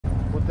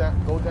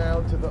Go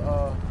down to the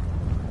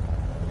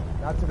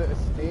not to the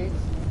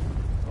estates.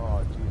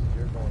 Oh jeez,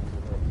 you're going to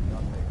the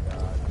nothing,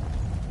 God.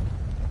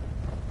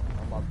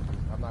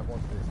 I'm not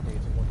going to the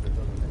estates. I'm going to the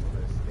building next to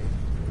the estate.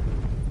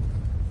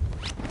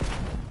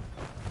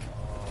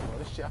 Oh,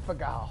 this shit! I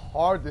forgot how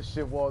hard this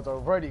shit was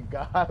already,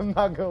 God. I'm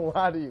not gonna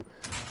lie to you.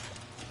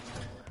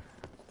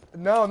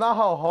 No, not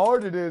how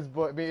hard it is,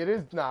 but I mean it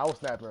is. Nah, I was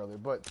snapping earlier,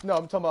 but no,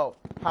 I'm talking about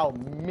how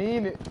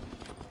mean it.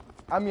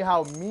 I mean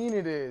how mean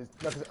it is.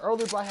 Because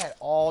earlier I had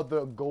all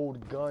the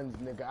gold guns,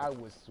 nigga. I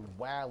was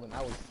wilding.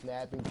 I was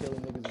snapping,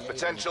 killing niggas.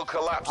 Potential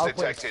collapse I was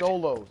playing detected.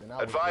 solos, and I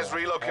was Advise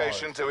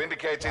relocation hard. to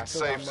indicated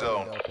safe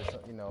zone. Though, cause,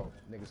 you know,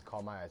 niggas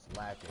call my ass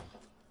lacking,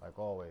 like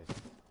always.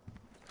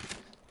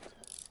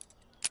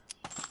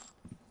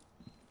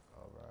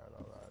 Alright.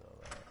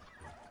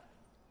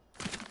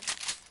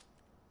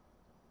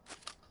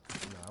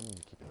 Nah, I'm gonna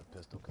keep the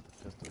pistol, because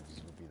the pistol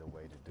just would be the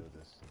way to do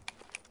this.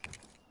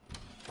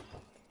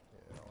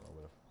 Yeah, I don't know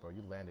where bro,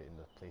 you landed in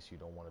the place you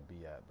don't want to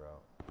be at, bro.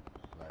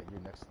 Like,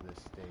 you're next to this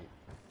state.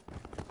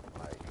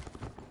 Like,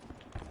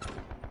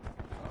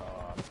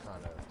 I'm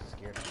kind of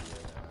scared for you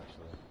right now,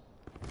 actually.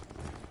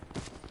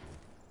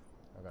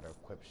 I gotta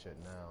equip shit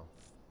now.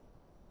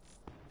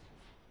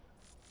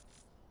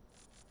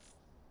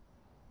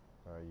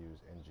 I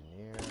use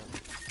engineer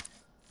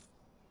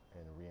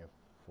and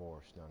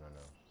reinforce. No.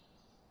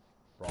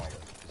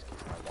 Brawler. Just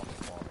keep my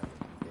walking bomb and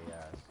beat their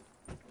ass.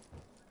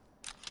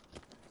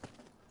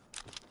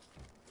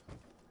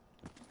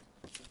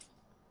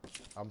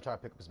 I'm trying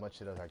to pick up as much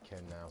shit as I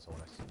can now, so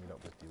when I meet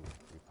up with you,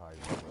 we probably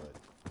good.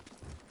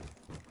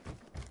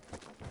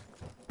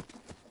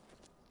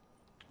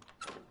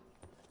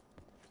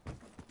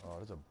 Oh,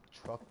 there's a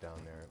truck down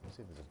there. Let's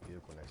see if there's a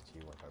vehicle next to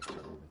you if I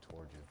start moving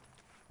towards you.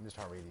 I'm just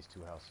trying to raid these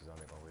two houses. I'm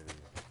not gonna raid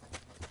you.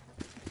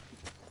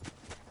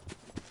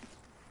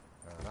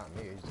 Not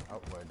me. It's just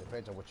outward.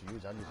 Depends on what you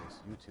use. I'm using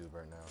YouTube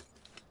right now.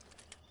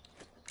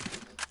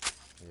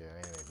 Yeah,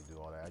 anyway, if you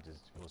do all that, it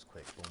was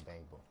quick. Boom,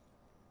 bang, boom.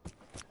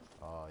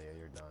 Oh yeah,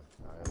 you're done.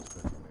 Alright, that was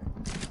good for me.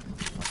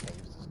 I can't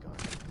use this gun.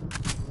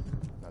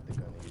 Not the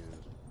gun to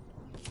use.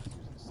 Just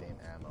using the same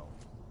ammo.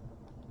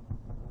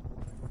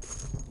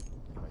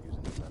 I'm not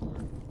using the pepper.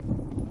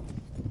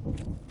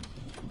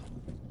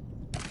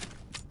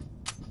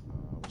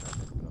 Wish I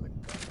picked up another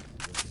gun.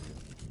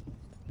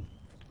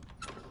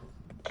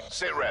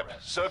 Sit rep.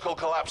 Circle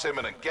collapse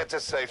imminent. Get to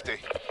safety.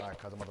 Alright,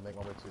 cuz I'm about to make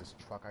my way to this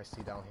truck I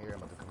see down here. I'm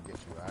about to come get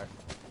you, alright?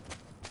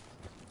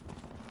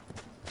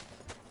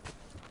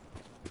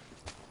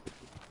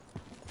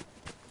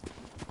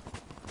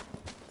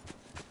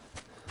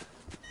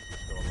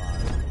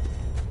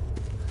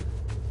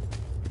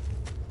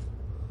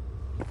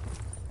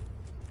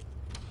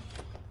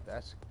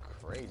 That's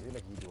crazy. They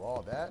make you do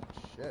all that?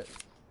 Shit.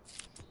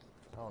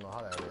 I don't know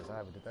how that is. I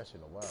haven't did that shit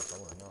in a while, so I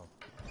want to know.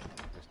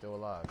 You're still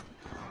alive.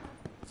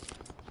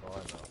 That's all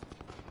I know.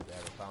 They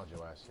haven't found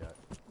your ass yet.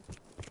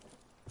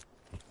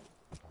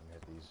 I'm gonna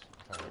hit these. I'm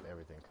trying to hit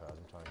everything, cuz.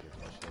 I'm trying to get as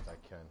much shit as I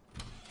can.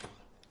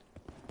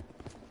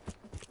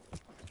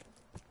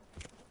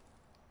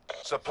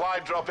 Supply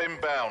drop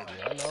inbound.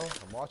 Yeah, I know.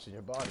 I'm watching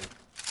your body.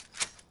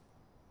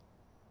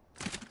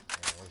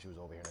 Man, I wish you was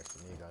over here next to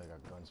me. I got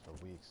guns for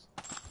weeks.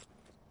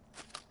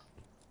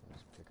 I'm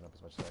just picking up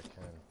as much as I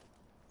can.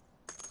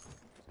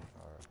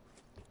 Alright.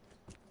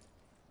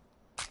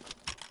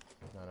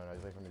 No.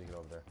 Just wait for me to get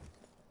over there.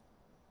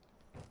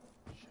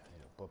 Shit, I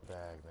need a book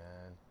bag,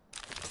 man.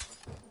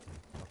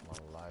 Fuck my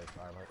life.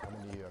 Alright, I'm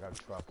coming to you. I got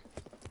a truck.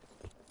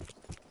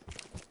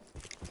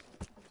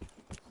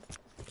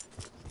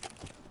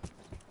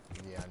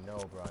 Yeah, I know,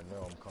 bro. I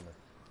know I'm coming.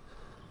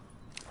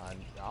 I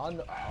know. I'm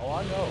making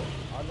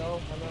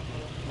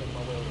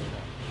my way over there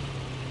now.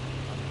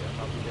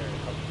 I'll be there in a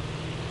couple.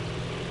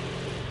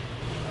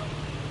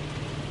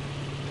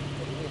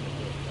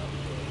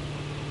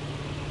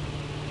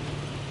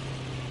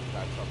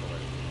 Got a truck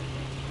already.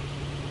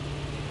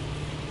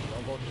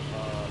 Don't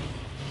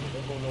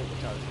go no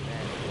which I was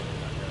mad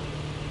not there.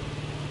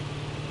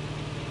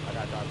 I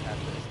gotta drive past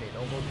the estate.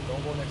 Don't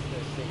go next to the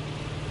estate.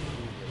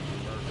 You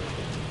murder.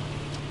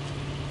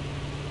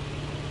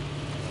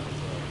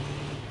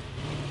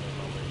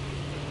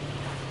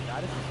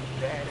 God, this is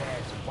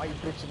badass white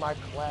bitch in my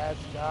class,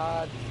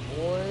 God,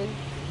 boy.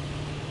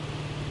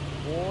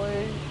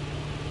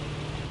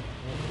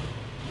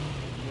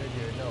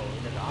 Nigga, no,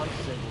 nigga, I'm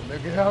single,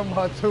 nigga, I'm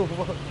about to,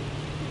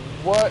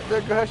 what,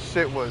 nigga, her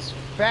shit was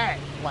fat,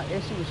 like,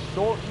 and she was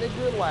short,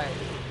 nigga, like,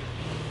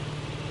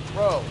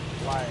 bro,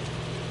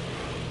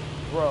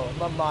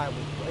 my mind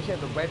was, she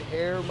had the red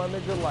hair, my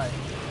nigga, like,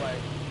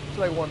 she's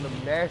like one of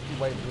them nasty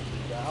white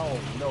bitches, I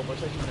don't know, but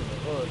she was in the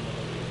hood, my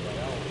nigga, like,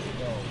 I don't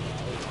know,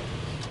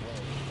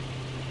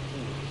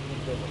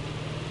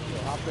 Yo,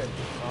 hop in.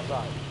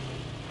 Outside.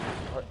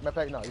 Matter of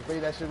fact, no. You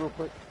raid that shit real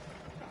quick.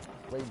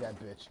 Raid that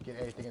bitch. Get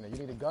everything in there. You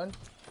need a gun?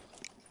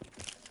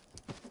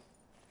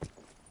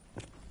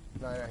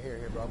 No,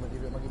 here, bro. I'm gonna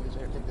give you this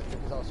here. Take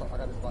this also. I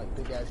got this like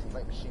big ass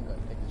light machine gun.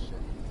 Take this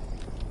shit.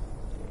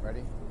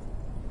 Ready?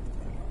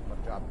 I'm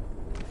gonna drop it.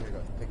 Here you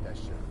go. Take that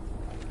shit.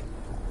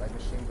 Light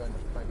machine machine gun.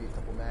 There might be a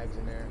couple mags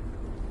in there.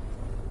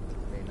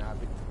 May not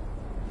be.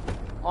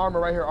 Armor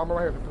right here. Armor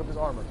right here. Put up this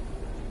armor.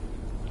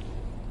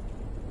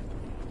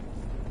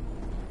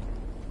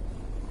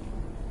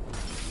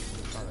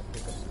 Just trying to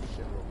pick up some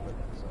shit real quick.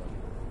 So.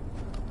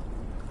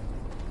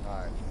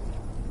 Alright.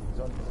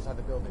 He's inside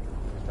the building.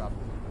 Just drop it.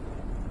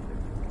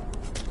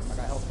 I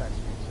got health packs for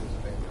you too, so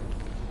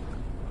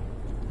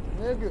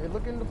nigga,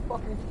 look in the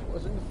fucking floor.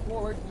 It's in the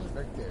floor right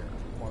there.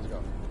 Come on, let's go.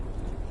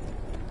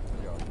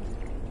 Let's go. I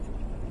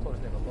told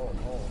this nigga low and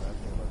home. That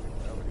thing was like,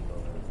 where would he go?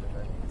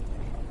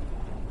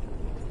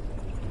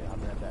 Yeah, I'll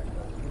be right back.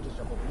 You just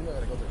jump over. You know I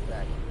gotta go to the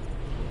back.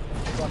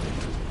 Fucking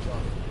just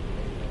jump.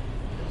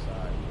 This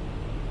side.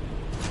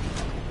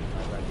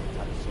 I gotta get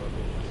tight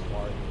circle.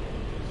 Smart.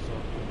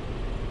 Circle.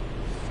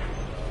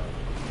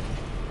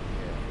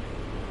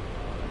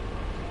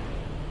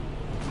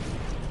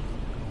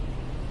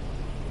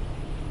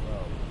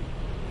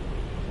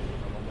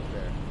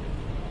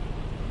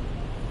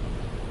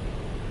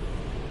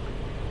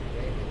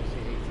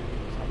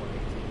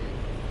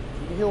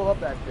 Heal up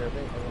back there, man.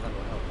 I'm not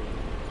gonna help you.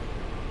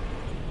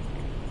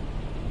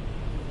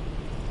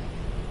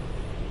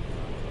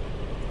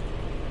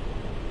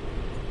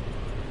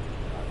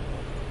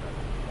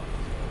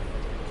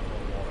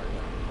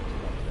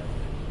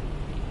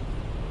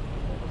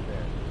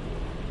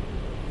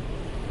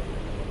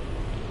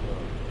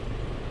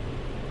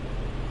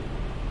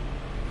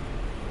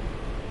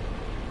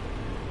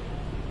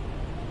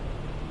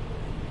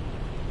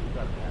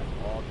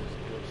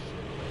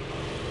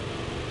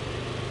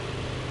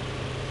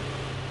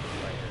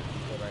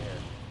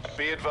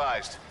 Be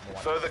advised.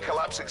 Further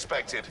collapse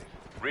expected.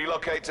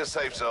 Relocate to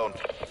safe zone. Oh,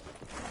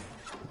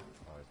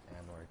 there's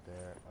ammo right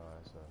there. I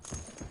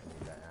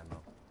need that ammo.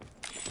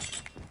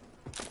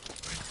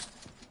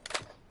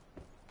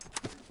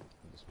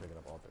 I'm just picking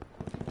up all their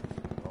equipment.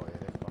 Oh yeah,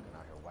 they're fucking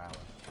out here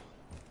wilding.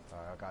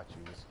 Alright, I got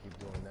you. Just keep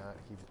doing that.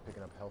 Keep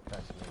picking up health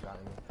packs you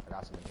got me. I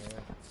got some in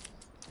here.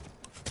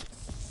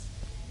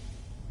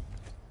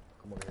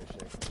 Come over here,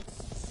 Shake.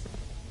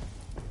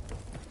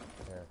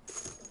 Here.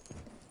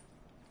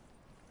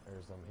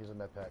 Here's the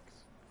med packs.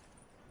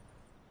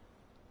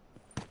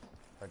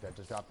 Right there, I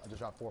just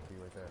dropped 4 for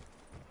you right there.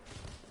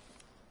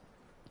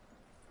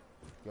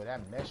 Yo, that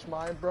mesh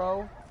mine,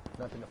 bro,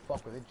 nothing to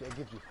fuck with. It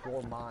gives you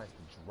 4 mines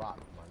to drop,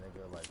 my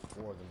nigga, like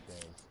 4 of them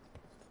things.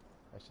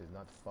 That shit's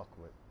not to fuck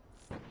with.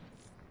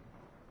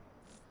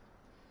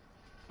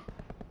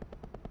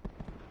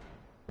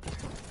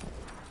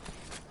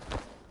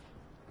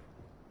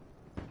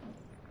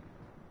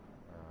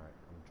 Alright,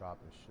 I'm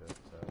dropping shit,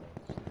 so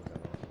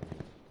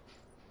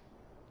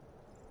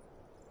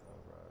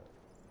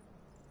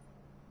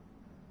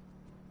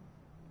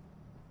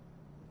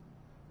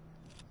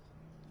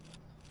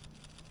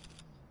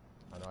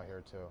I hear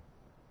it too.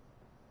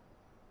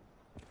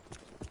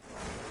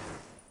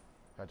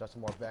 I got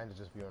some more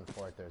bandages for you on the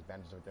floor right there. There's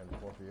bandages right there on the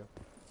floor for you.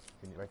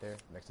 Right there,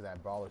 next to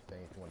that brawler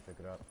thing if you want to pick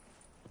it up.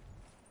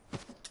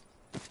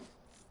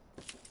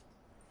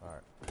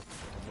 Alright.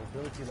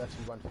 Mobility lets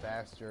you run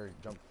faster,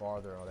 jump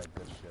farther, all that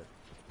good shit.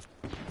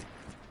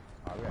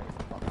 Alright, we gotta get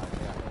the fuck out of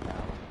here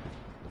now.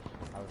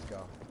 Alright, let's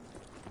go.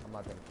 I'm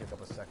not gonna pick up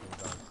a second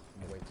gun.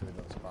 I'm gonna wait till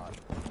another spot.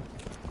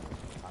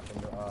 I can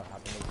make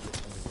this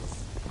from the roof.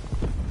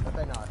 Let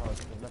that not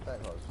hose. Let that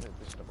hose. Hit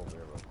this stuff over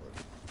here real quick.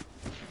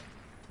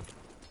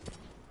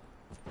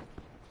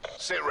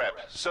 Sit rep.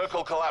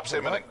 Circle collapse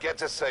imminent. Get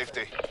to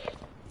safety.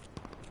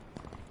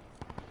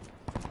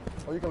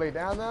 Oh, you can lay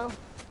down now?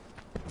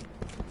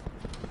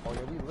 Oh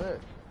yeah, we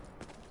lit.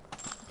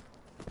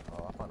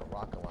 Oh, I found a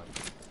rocket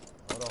launcher.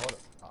 Hold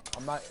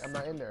up. I'm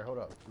not in there. Hold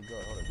up. We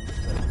good. Hold up.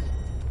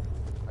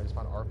 I just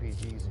found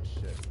RPGs and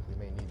shit. We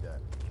may need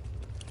that.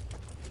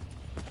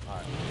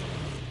 Alright.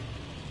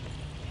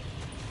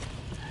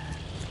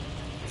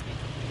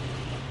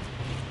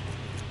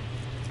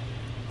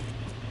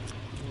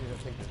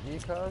 Take the V,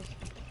 cuz. Yeah,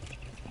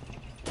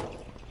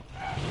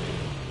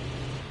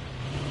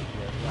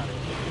 we got it.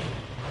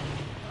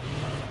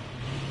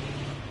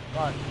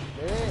 Alright,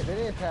 they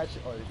didn't patch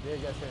it. Oh, they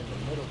got it in the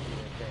middle.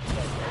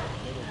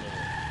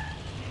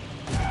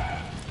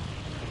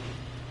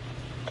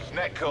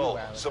 Net call.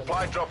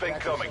 Supply drop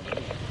incoming. Yep,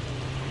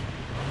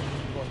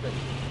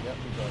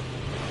 we good.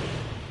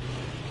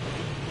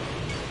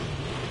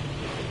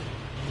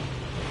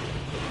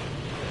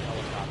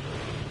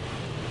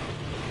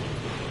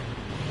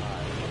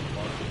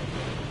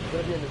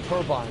 Gonna be in the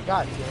turbine.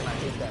 God damn, I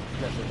hate that.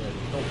 There's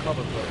no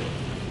cover for it.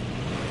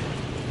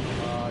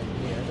 Yeah, it's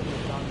gonna be a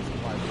zombie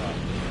supply drop.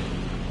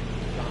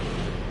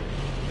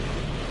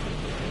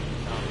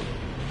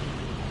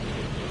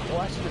 Oh,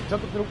 I should have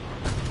jumped through.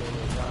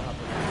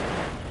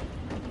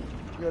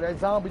 Yo, that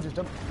zombie just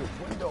jumped through the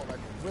window like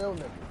a real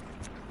nigga.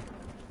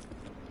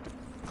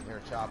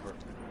 Here, chopper.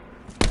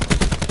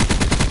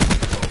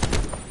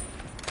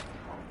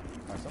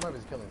 Alright,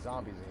 somebody's killing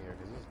zombies in here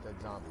because these dead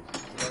zombies. See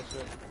that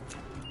shit?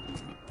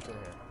 What's in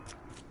here?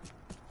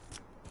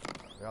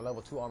 I got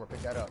level 2 armor,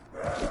 pick that up.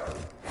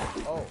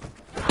 Oh.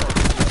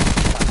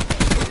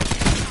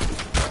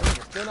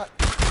 Still not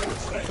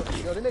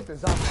Yo, they make the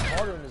zombies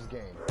harder in this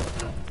game.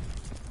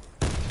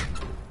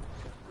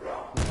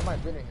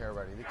 Somebody's been in here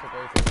already. They took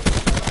everything.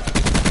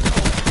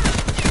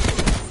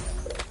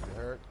 You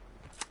heard?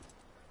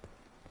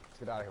 Let's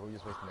get out of here. We're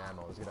just wasting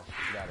ammo. Let's get out of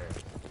here.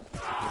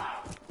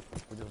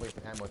 We're just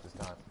wasting ammo at this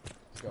time.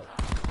 Let's go.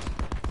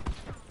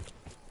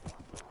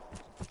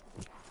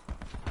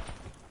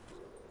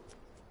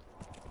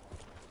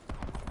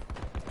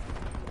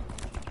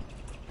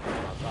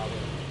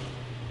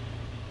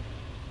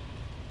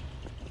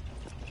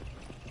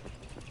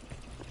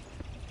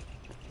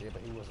 Yeah,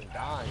 but he wasn't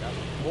dying. That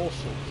was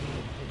bullshit.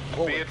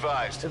 Be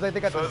advised. It's like they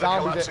got the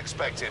zombies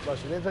expected. It's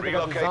like they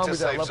got the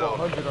zombies at level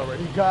 100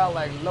 already. He got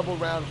like level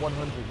round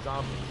 100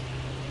 zombies.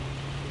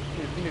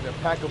 He need a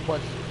pack of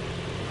punch.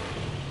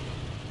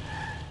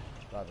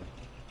 So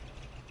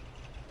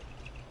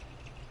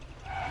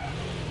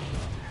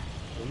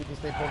you can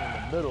stay put in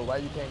the middle,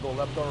 right? You can't go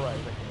left or right.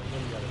 Like in the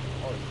middle, you gotta,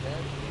 oh, you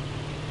can?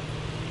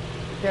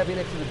 You can't be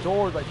next to the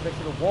doors, like next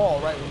to the wall,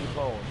 right, when you're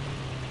prone.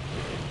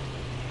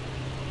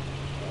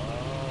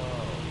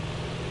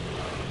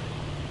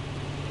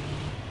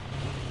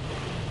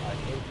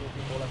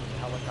 People left in the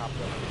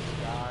helicopter in the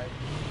sky.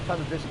 It's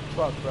time to ditch the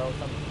truck, bro. It's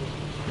time to ditch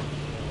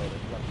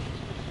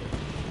this shit.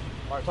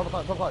 Alright, 12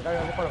 o'clock, 12 o'clock.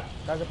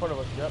 Guys in front of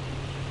us, yep.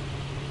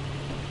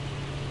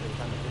 It's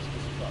time to ditch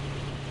this truck.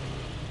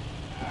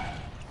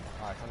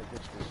 Alright, time to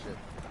ditch this shit.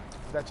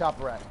 Where's that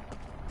chopper at?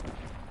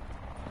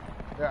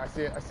 There, I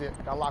see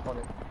it, Got a lock on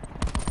it.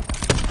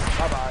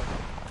 Bye-bye.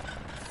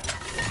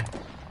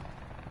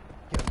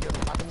 Get him,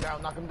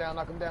 knock him down.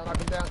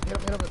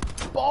 Hit him.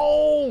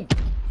 Boom!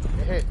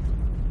 Get hit.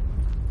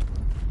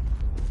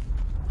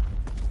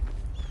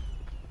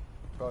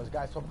 Bro, this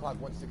guy's 12 o'clock,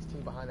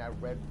 116 behind that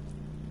red.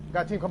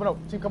 Got a team coming up.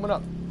 Got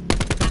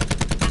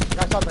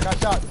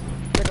shots.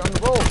 Nigga on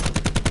the road.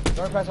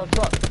 Don't pass our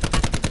truck.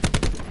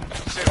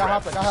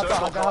 Got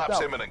collapse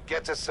imminent.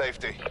 Get to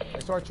safety.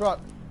 Next to our truck.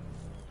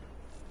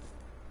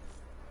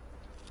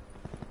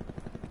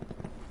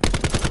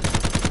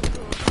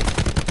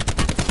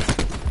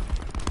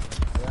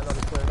 Yeah, I know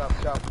they're putting it up.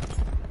 Shout.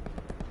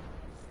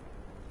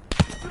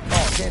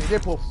 Oh, damn, they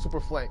did pull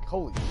super flank.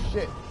 Holy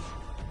shit.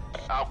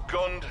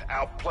 Outgunned,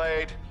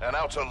 outplayed, and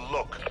out of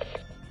look.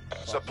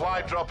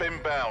 Supply drop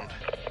inbound.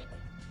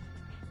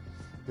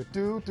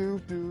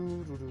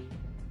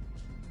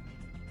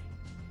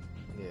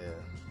 Yeah.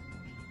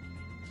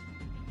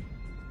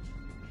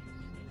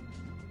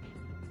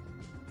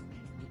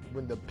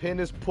 When the pin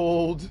is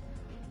pulled,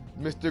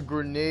 Mr.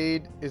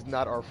 Grenade is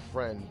not our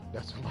friend.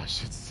 That's what my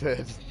shit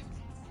says.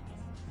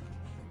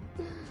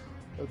 I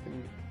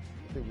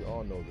think we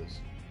all know this.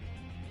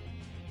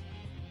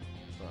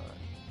 Alright.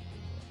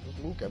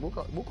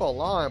 Mook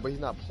online, but he's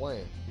not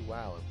playing. He's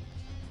wilding.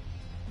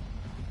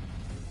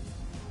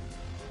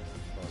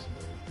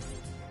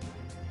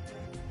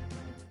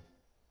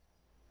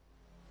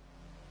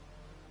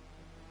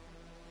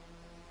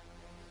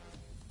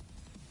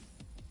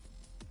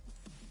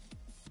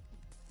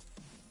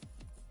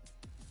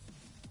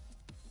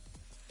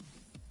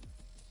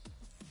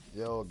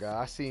 Yo,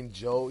 guy, I seen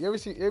Joe. You ever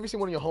seen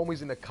one of your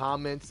homies in the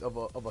comments of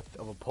a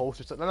post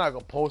or something? Not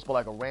like a post, but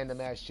like a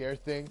random ass share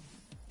thing.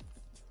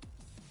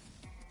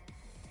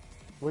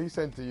 What he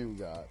sent to you,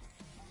 God?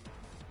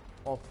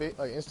 On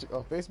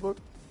on Facebook?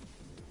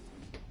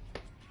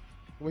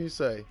 What you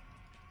say?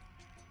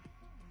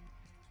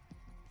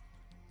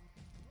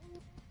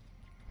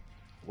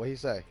 What he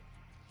say?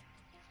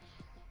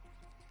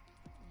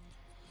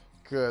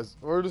 Cause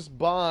we're just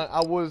bond.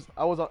 I was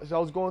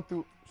going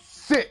through.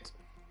 Sit.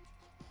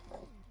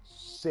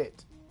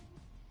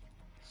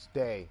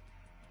 Stay.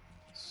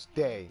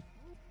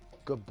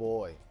 Good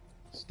boy.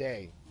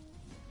 Stay.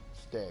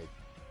 So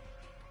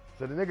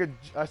the nigga,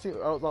 I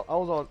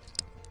was on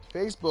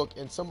Facebook,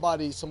 and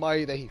somebody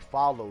that he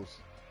follows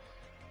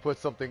put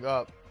something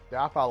up that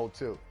I follow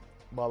too.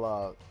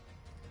 But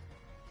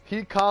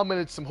he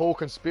commented some whole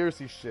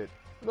conspiracy shit.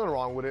 Nothing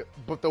wrong with it,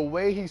 but the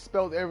way he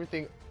spelled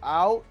everything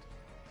out,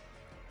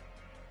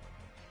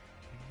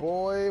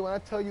 boy, when I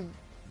tell you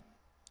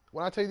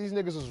these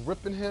niggas was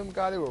ripping him,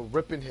 God, they were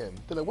ripping him.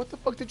 They're like, what the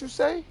fuck did you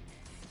say?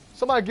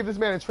 Somebody give this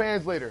man a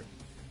translator.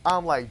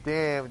 I'm like,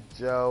 damn,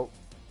 Joe.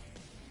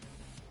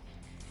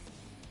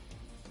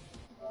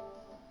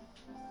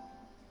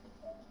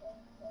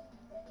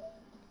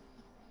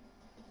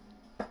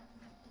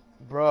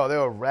 Bro, they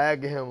were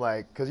ragging him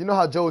like, cause you know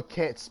how Joe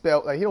can't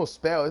spell, like he don't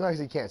spell. It's not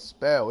because he can't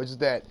spell. It's just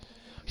that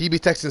he be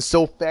texting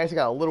so fast. He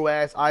got a little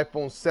ass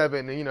iPhone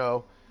 7 and, you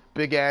know,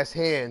 big ass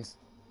hands.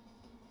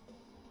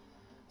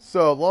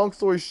 So long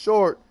story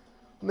short,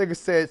 nigga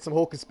said some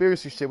whole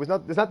conspiracy shit. It's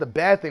not the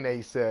bad thing that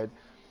he said.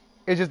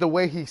 It's just the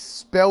way he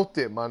spelt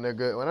it, my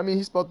nigga. When I mean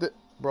he spelt it,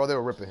 bro, they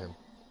were ripping him.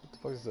 What the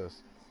fuck is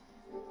this?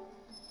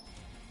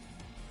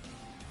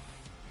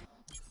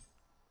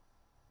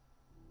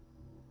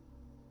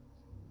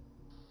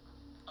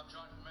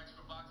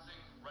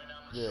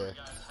 Yeah. Show you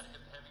guys how to hit the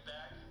heavy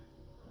bag.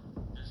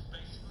 There's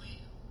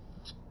basically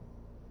two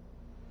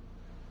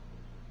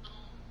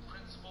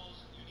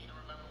principles you need to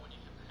remember when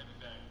you hit the heavy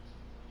bag.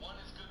 One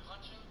is good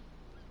punching,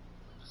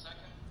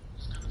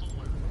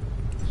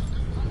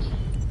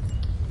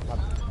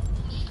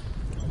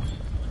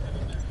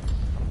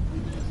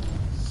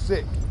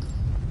 sit.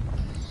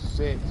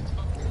 Sit.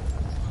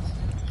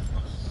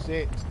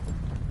 Sit.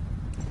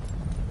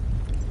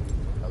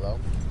 Hello?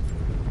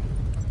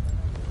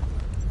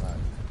 Alright.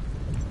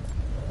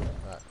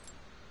 Alright.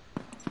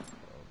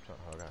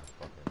 Oh, God,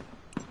 fucking.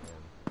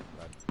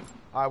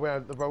 Alright,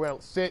 we're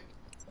gonna sit.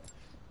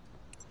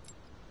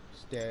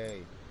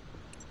 Stay.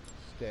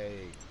 Stay.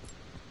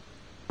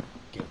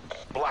 Get.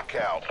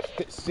 Blackout.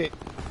 Sit.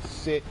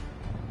 Sit.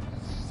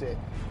 Sit.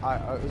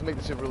 Alright, let's make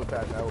this shit really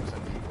fast. I always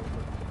have people.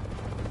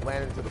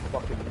 Land into the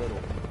fucking middle.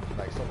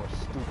 Like so much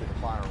stupid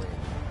fire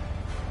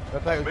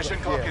range. Mission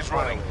clock is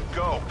running. Range.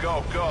 Go,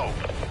 go, go.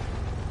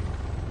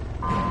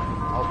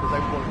 Oh, because I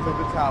want to click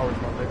the towers,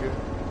 my nigga.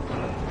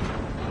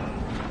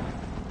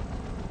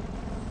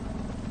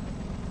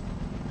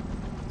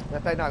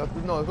 In fact,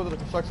 no, let's go to the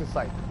construction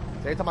site.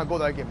 So every time I go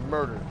there, I get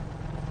murdered.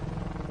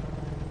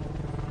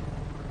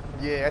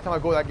 Yeah, every time I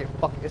go there, I get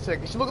fucking. It's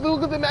like,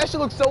 look at the man.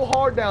 Shit looks so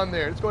hard down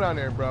there. Let's go down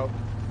there, bro.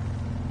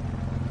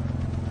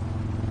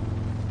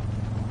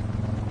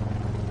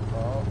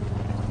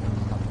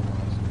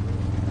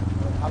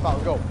 How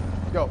about go?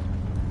 Go.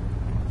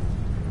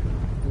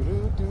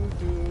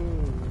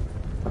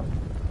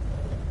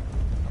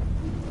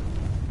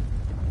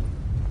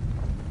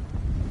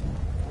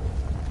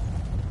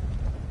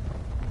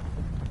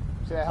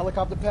 See that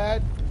helicopter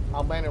pad?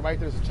 I'm landing right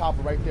there. There's a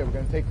chopper right there. We're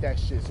gonna take that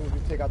shit as soon as we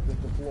take out the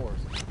floors.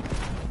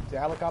 See that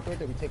helicopter right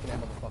there? We taking that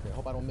motherfucker.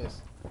 Hope I don't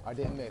miss. I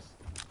didn't miss.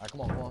 Alright,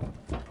 come on, come on.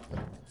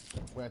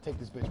 We're gonna take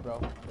this bitch,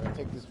 bro. We're gonna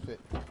take this bit.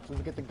 As soon as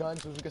we get the guns,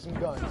 as soon as we get some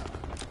guns.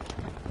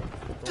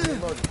 Don't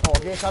get murdered. Oh,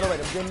 I'm getting shot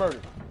already. I'm getting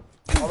murdered.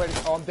 Already.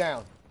 Oh, I'm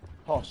down.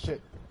 Oh,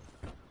 shit.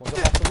 One's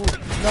up off the roof.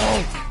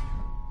 No!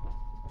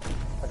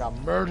 I got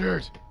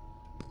murdered.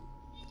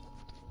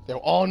 They're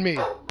on me.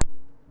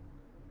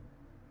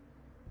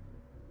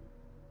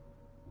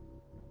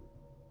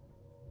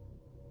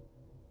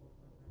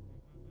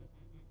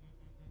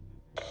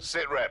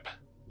 Sit rep.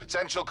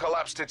 Potential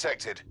collapse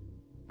detected.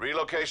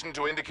 Relocation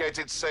to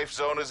indicated safe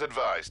zone is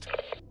advised.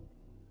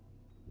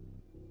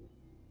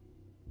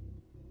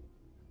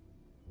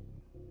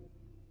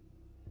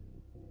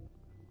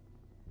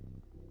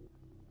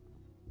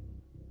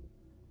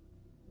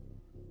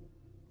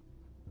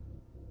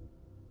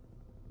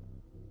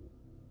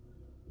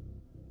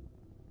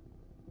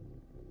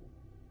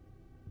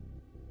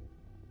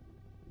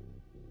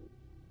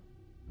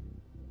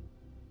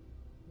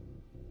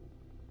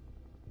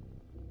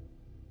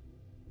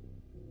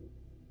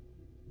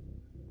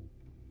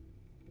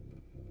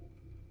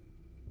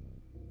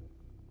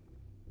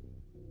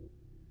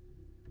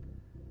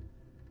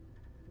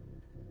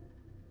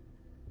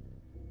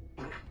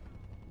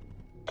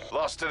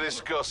 Lots to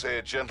discuss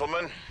here,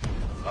 gentlemen.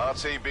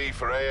 RTB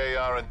for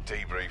AAR and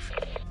debrief.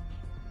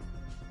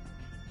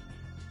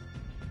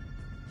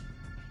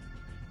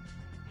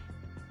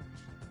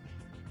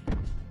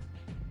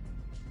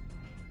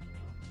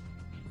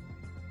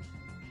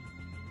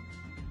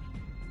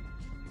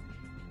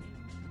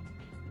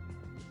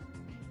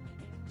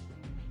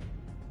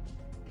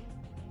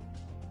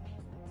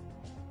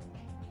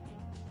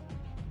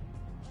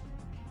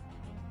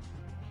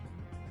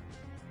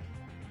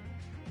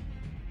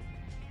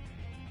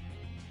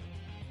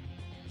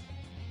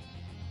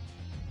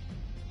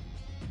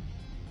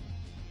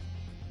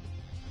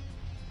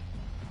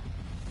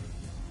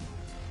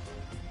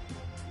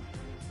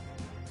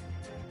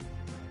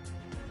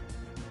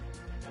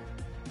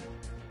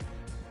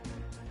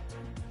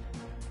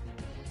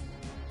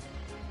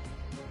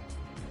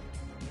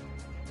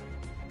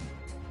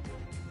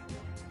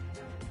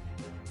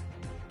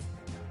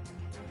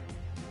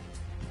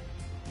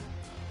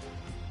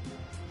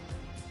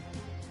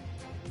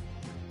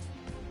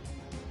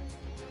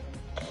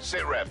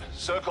 Sit rep.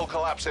 Circle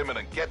collapse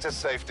imminent. Get to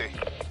safety.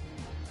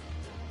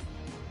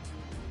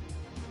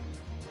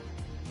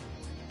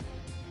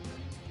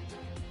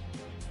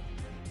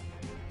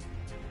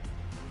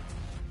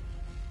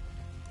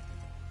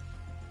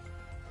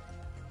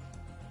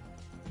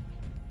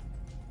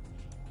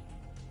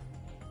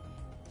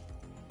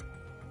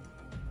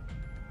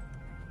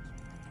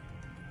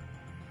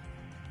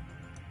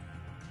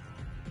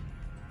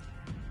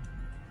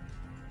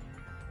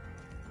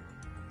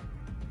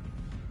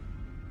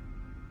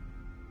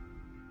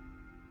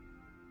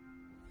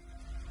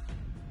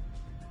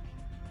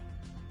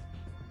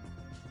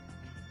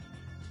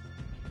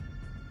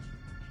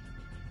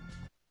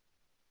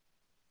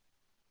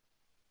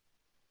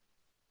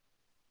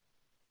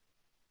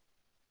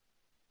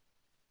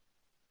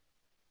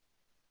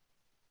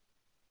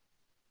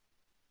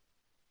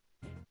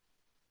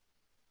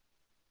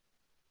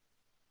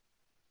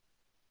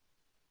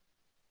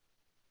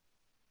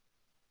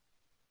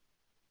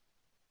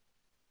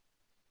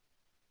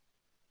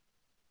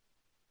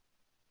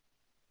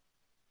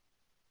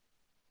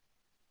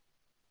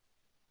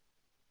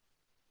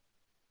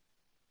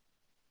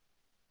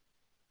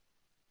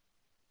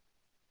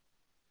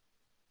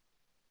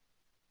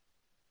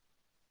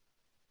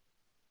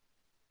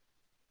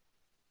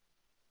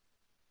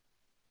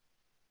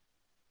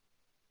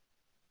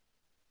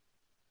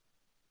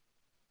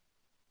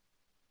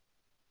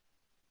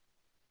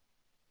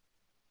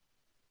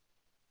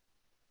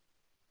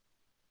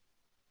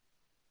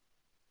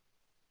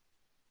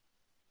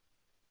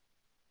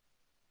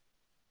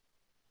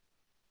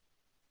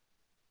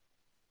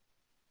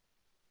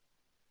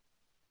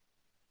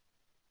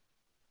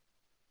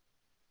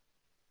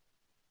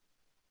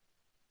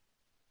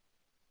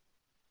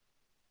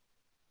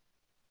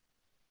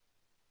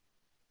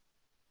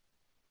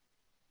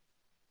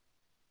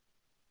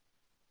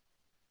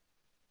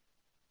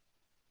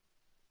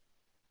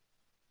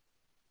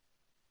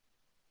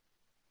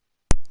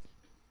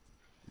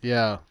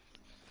 Yeah.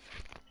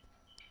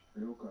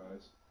 Yo,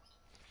 cuz.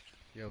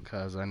 Yo,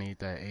 cuz, I need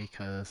that A,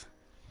 cuz.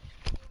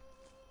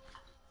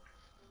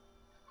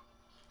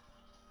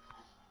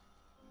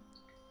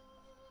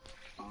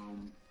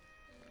 Um,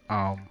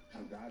 Um, I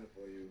got it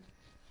for you.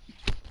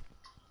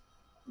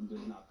 I'm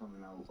just not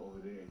coming out over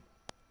there.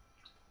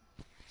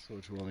 so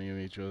what you want me to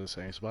meet you at the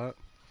same spot?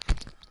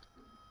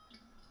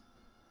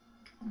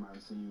 I'm about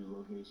to send you the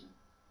location.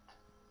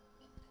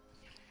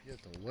 Yeah,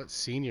 the what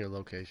senior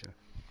location?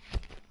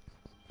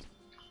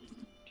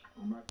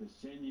 I'm about to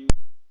send you.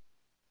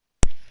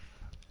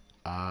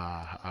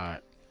 Ah,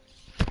 alright.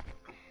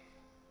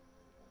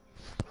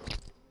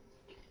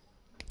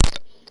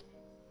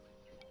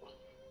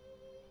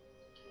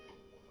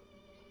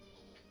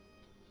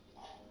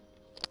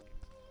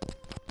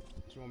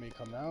 Do you want me to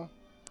come now?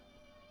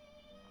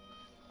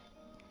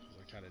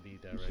 I kind of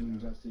need that As right soon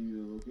as now. I send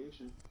you the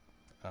location.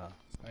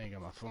 I ain't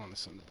got my phone to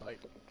send the pipe.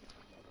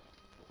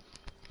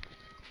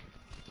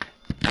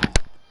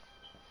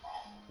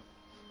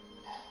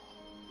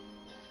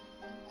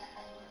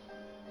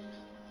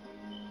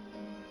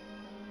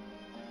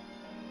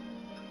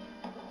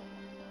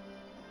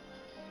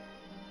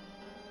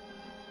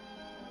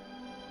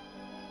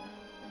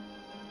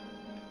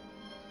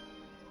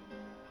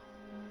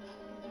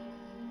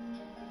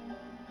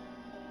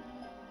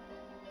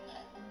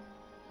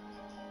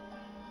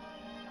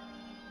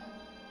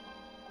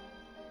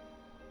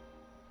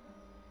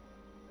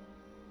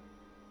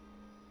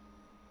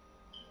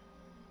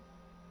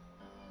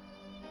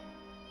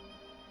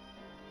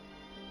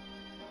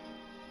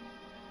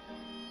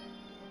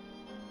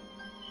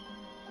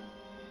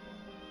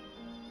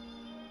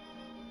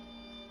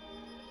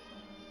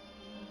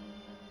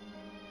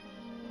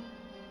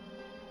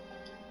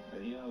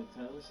 Hey, yo,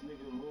 tell this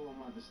nigga Lou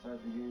I'm about to start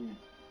the game.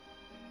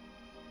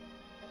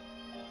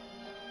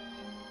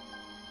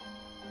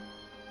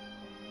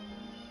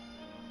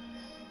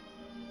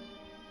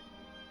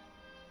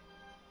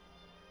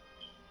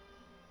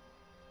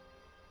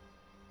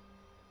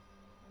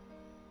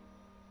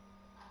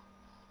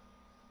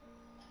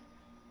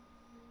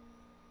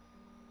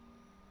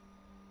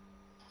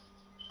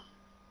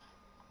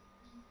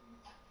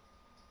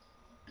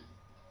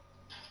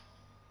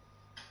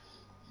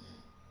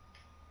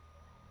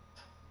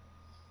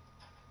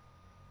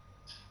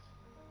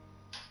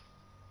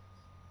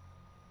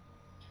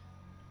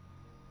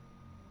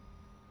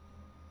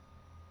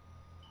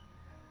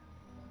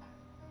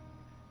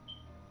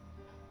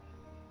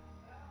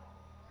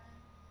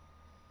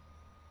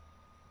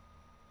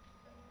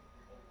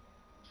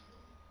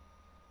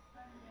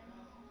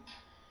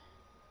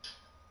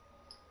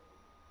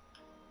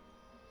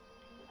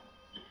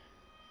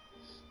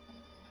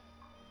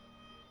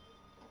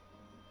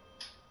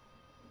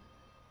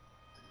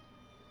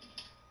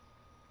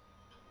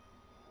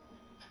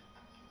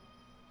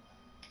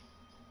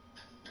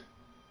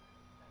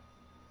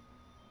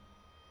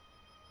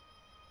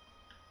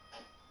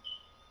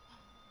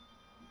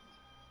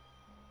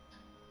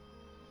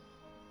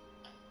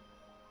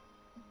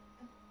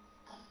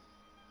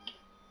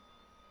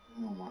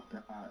 Oh my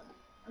god.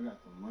 I got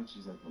the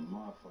munchies like a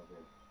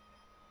motherfucker.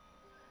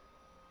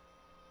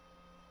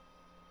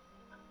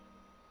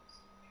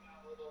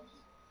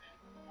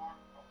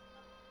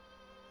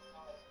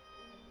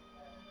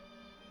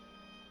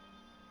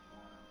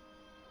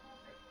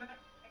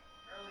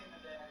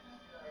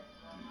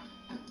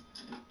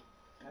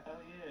 Hell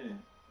yeah.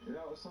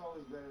 It's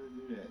always better to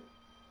do that.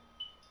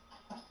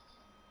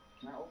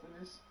 Can I open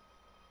this?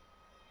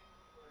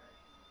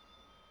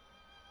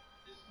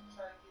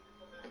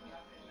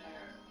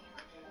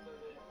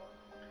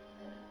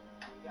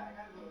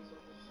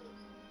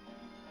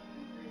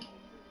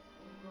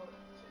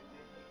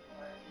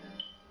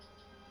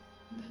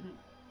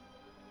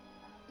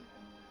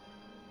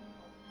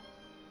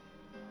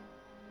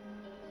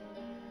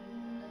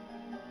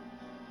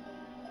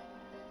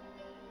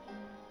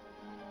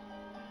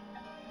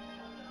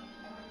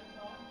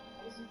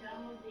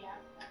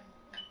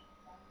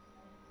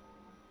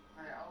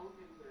 Alright, I'll look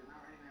into it. Not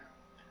right now.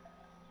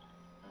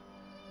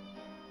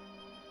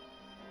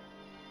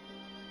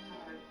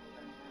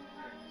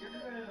 Alright, you're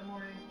good in the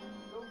morning.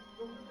 Go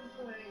put this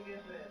away and get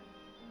in bed.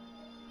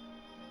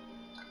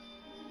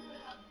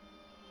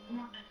 Come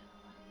on.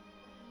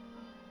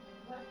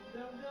 What,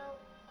 Jojo?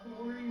 I'm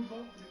ordering you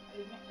both.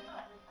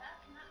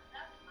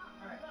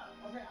 Alright,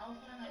 okay, I'll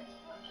sign up.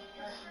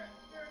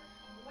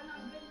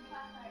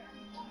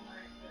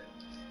 Alright, good.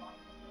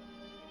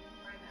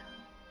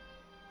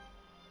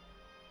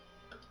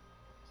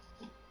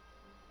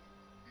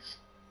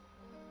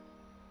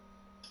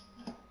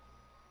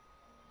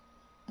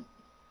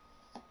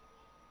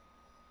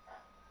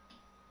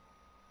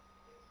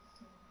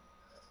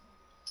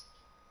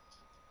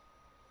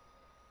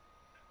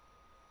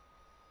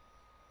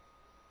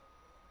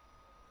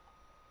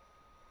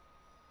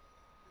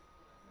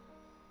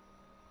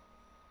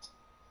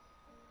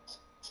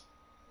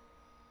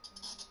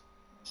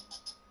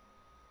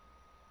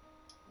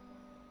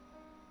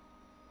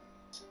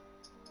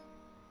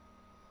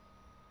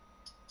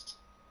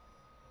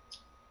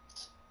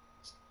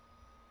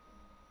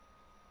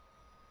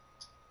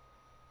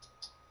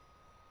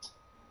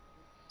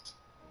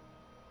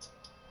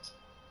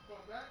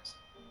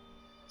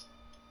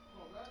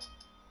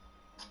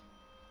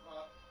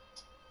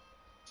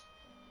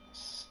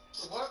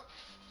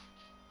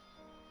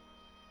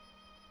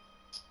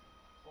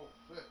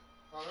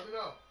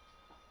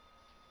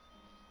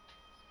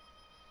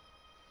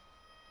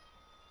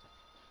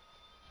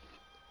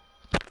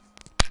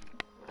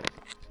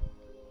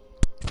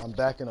 I'm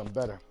back and I'm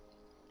better.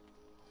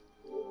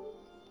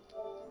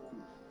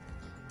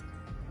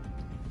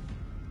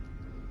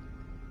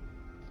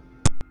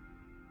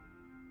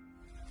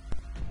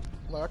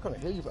 Like, I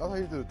couldn't hear you. I heard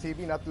you through the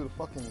TV, not through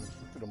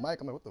the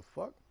mic. I'm like, what the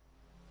fuck?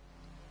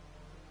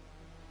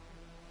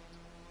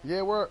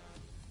 Yeah, we're.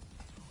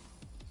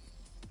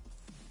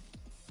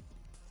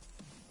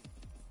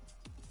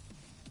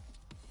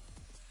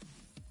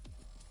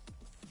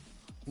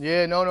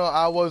 Yeah, no,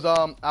 I was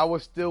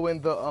still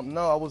in the,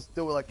 I was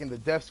still like in the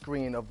death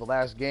screen of the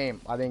last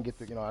game. I didn't get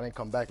to, I didn't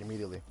come back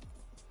immediately.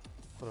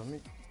 Hold on, me.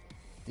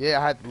 Yeah,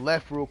 I had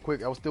left real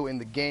quick. I was still in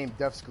the game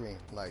death screen,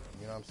 like,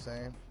 you know what I'm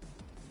saying?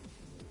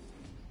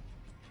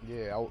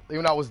 Yeah,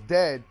 even though I was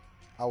dead,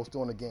 I was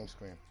still on the game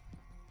screen.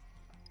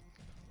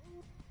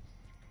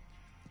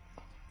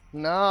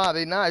 Nah,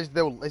 they not.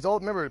 It's all,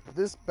 remember,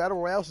 this Battle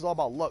Royale is all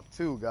about luck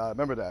too, God.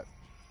 Remember that.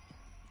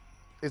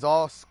 It's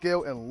all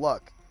skill and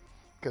luck.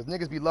 Because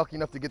niggas be lucky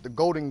enough to get the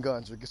golden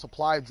guns or get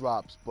supply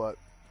drops, but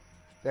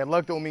that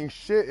luck don't mean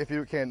shit if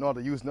you can't know how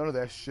to use none of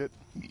that shit.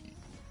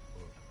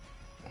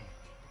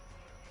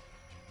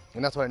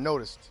 And that's what I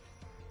noticed.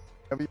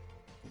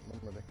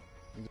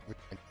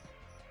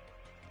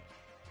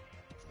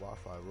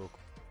 Wi-Fi real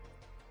quick.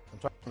 I'm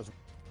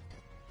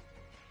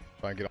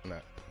trying to get on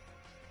that.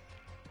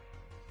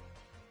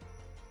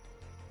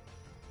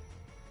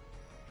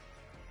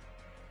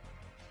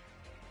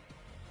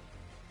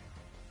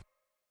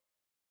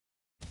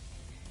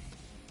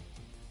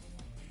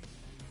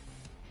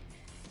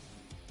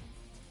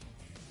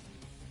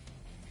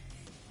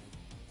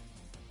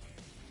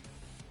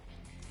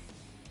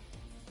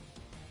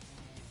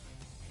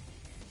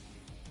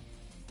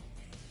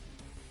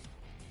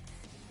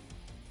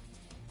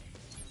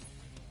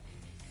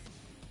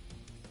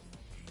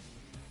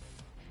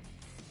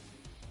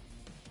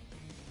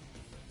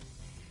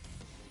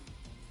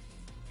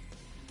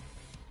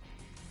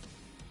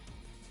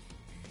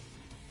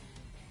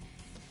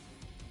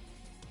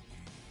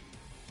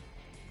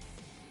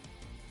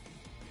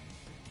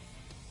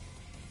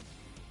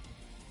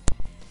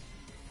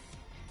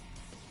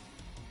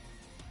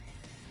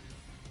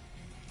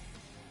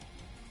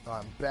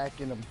 I'm back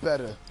and I'm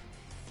better.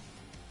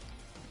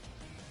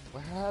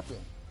 What happened?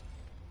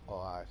 Oh,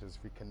 alright, just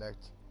reconnect.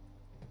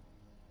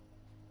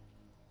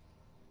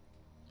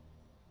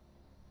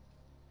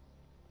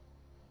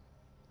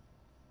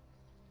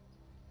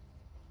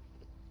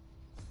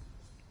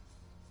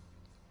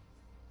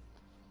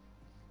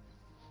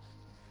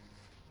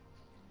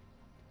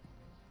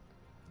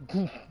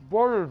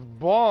 What is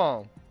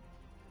bomb?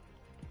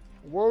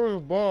 What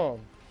is bomb?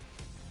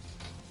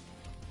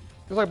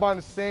 It's like buying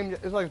the same.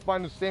 It's like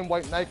buying the same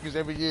white Nikes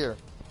every year.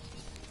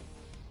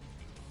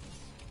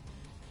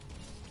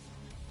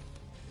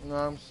 You know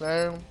what I'm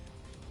saying?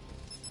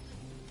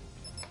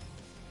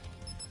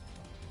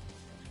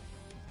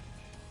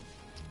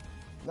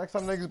 Next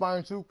time niggas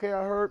buying 2K,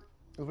 I heard,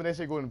 is when they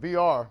say go in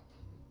VR.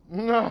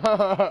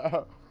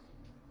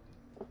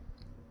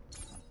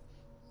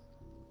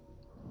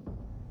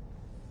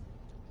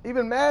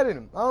 Even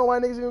Madden. I don't know why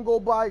niggas even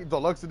go buy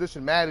deluxe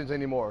edition Maddens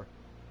anymore.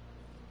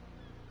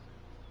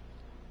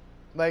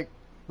 Like,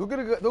 don't get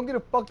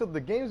it fucked up.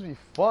 The games be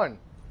fun,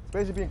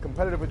 especially being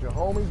competitive with your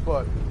homies.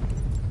 But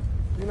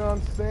you know what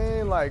I'm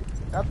saying? Like,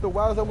 after a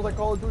while, it's almost like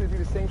Call of Duty. It'd be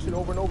the same shit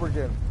over and over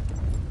again,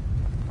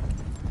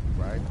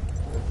 right?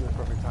 This is the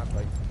perfect time to,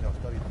 like,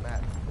 study the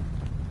map.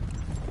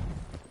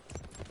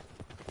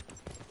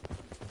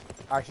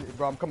 Actually,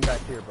 bro, I'm coming back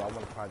here, bro. I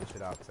want to try this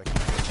shit out.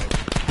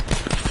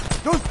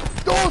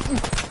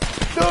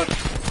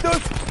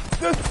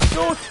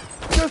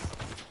 Just.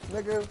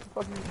 Nigga,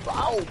 fucking,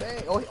 oh,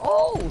 dang,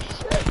 oh,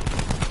 shit.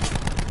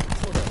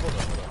 Hold on.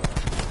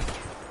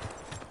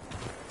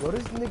 Yo,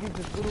 this nigga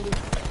just literally.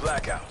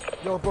 BlackOut.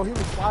 Yo, bro, he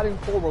was sliding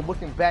forward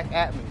looking back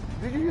at me.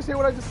 Did you just hear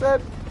what I just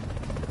said?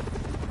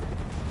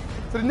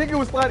 So the nigga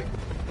was sliding.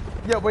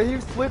 Yeah, but he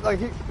slid, like,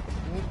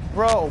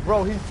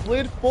 Bro, he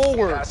slid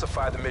forward.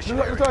 Pacify the mission.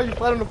 You saw you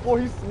slide on the floor,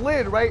 he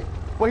slid, right?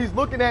 But he's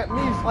looking at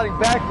me sliding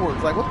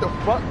backwards. Like, what the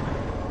fuck?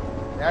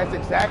 That's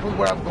exactly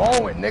where I'm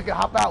going, nigga.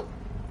 Hop out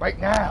right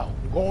now.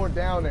 I'm going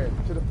down there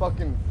to the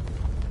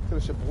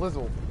shit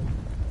blizzle.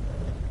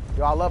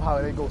 Yo, I love how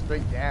they go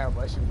straight down,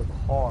 but that shit look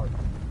hard.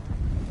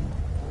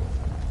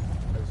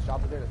 There's a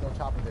chopper there. There's no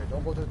chopper there.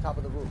 Don't go to the top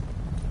of the roof.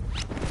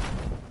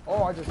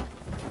 Oh, I just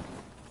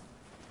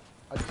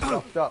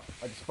fucked up.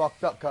 I just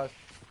fucked up, cuz.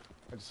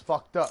 I just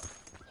fucked up.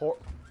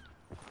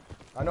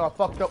 I know I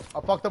fucked up. I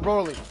fucked up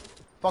royally.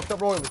 Fucked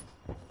up royally.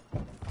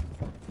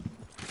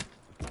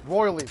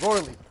 Royally.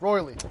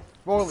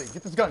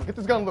 Get this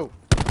gun, Lou.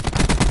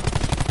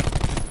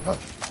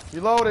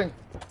 Reloading.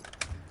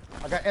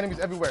 I got enemies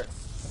everywhere.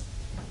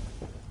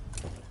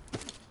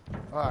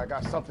 Alright, I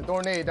got something. Throw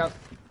a grenade down.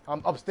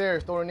 I'm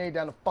upstairs. Throw a grenade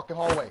down the fucking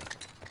hallway.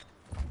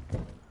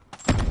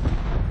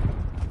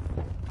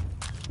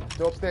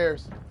 Still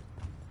upstairs.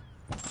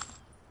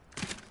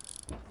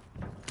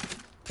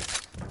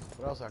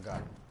 What else I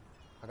got?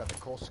 I got the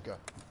Koska.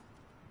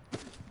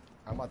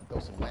 I'm about to throw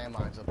some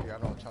landmines up here. I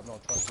don't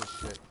trust this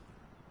shit.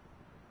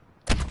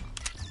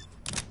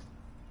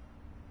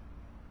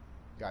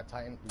 Got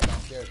Titan. He's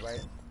downstairs, right?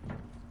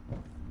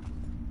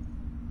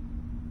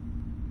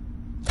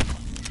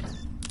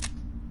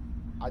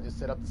 I just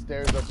set up the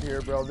stairs up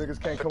here, bro.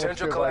 Niggas can't come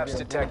Potential upstairs collapse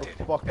like getting blown detected.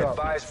 the fuck up.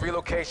 Advise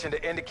relocation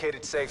to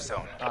indicated safe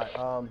zone.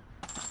 Alright,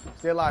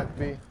 stay alive,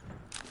 B. I'm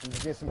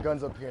just getting some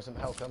guns up here and some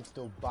help, 'cause I'm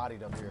still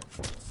bodied up here.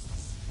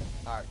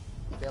 Alright,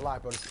 stay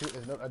alive, bro.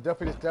 There's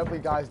definitely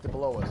guys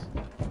below us.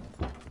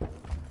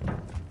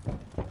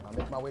 I'll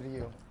make my way to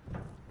you.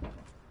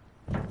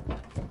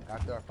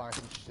 After I find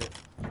some shit.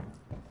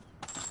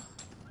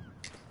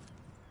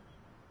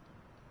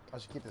 I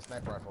should keep the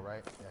sniper rifle,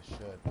 right? Yeah, I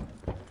should.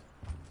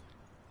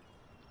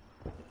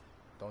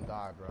 Don't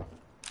die, bro.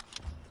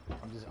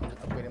 I'm just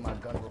upgrading my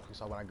gun real quick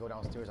so when I go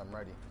downstairs, I'm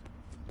ready.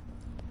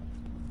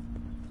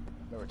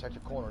 Remember, check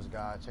your corners,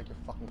 guys. Check your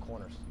fucking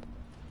corners.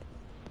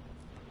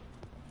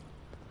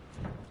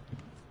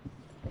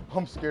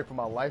 I'm scared for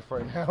my life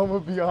right now. I'm gonna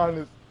be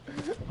honest.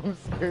 I'm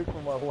scared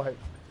for my life.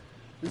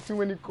 There's too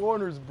many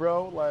corners,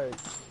 bro. Like,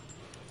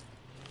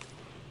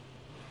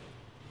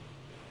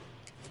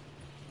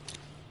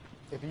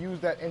 if you use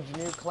that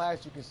engineer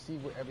class, you can see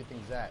where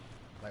everything's at.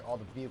 Like all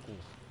the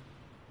vehicles,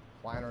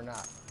 flying or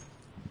not.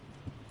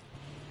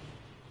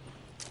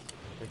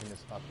 Picking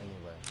this up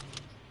anyway.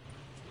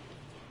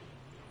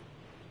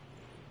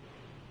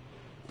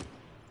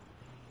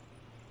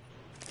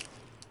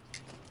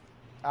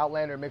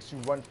 Outlander makes you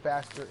run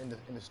faster in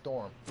the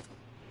storm.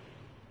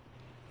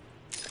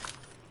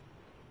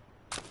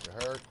 You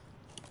heard?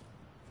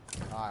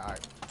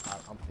 Alright.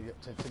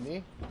 To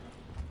me?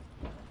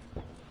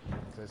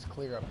 Because it's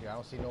clear up here. I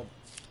don't see no...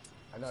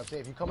 I know I'm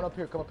saying, if you coming up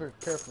here, come up here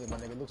carefully, my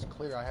nigga. It looks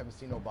clear. I haven't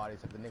seen nobody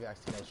except the nigga I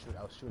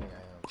was shooting at him.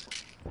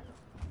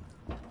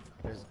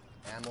 There's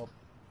ammo.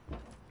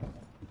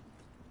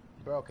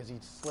 Bro, because he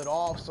slid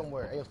off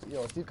somewhere. Hey,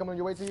 yo, Steve coming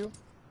your way to you?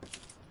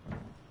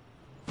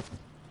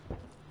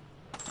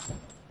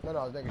 No,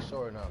 I was making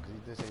sure, no, because he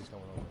did say he's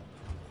coming over.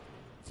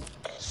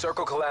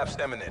 Circle collapse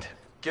imminent.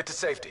 Get to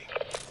safety.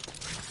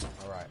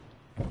 Alright.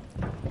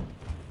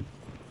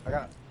 I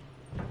got it.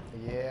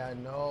 Yeah, I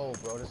know,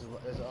 bro. I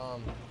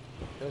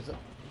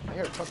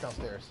hear a truck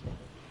downstairs.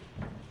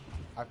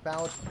 I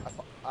found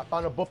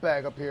a book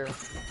bag up here.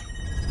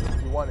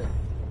 If you want it.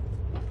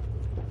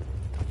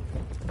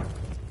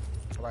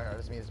 Alright,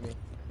 this is me.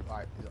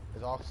 Alright,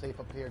 it's all safe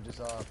up here. Just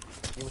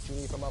get what you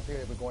need from up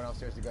here. We're going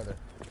downstairs together.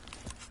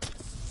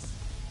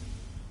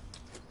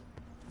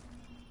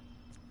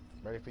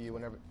 Ready for you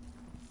whenever.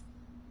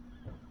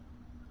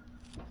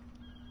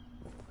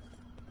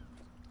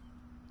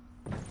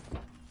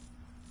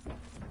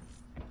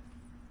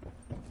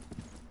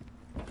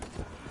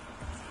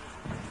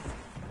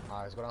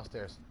 Alright, let's go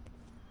downstairs.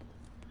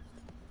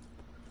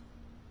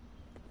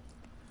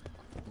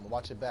 I'm gonna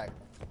watch it back.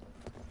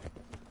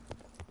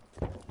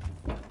 I'm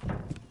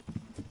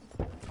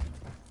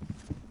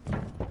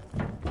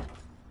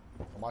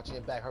watching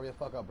it back. Hurry the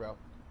fuck up, bro.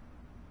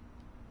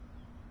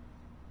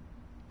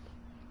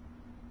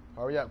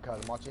 Hurry up, cuz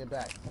I'm watching it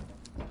back.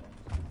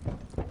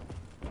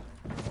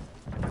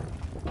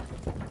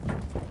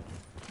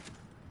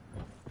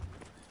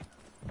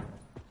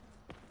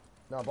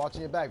 No, I'm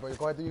watching it back, bro.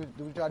 Go ahead, do what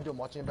you gotta do. I'm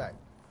watching it back.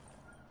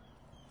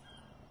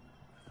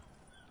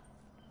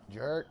 Did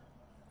you hurt?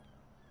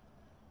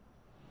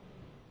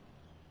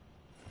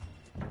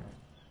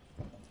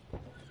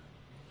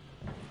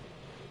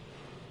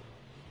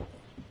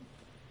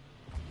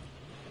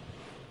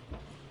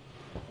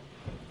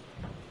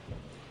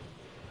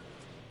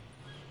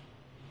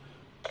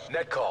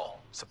 Net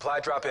call. Supply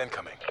drop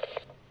incoming.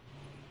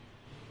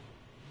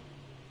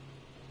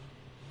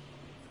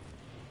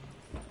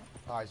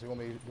 Alright, so you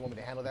want me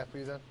to handle that for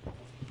you then?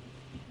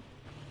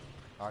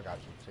 I got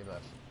you. Say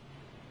less.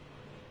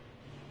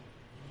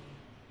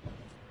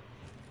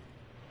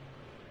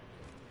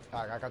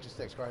 Alright, I got your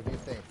 6. Go ahead, do your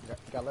thing. You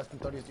got less than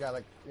 30. You got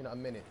like, a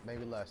minute,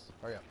 maybe less.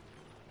 Hurry up.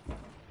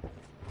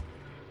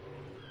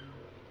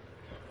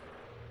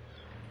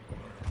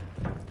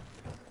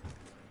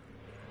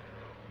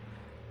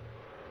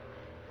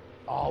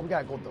 Oh, we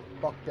gotta go the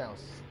fuck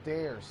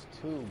downstairs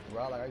too,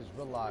 bro. Like I just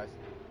realized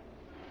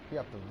we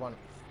have to run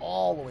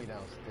all the way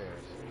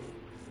downstairs.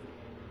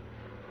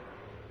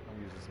 I'm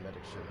gonna use this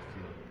medic shit a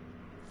few.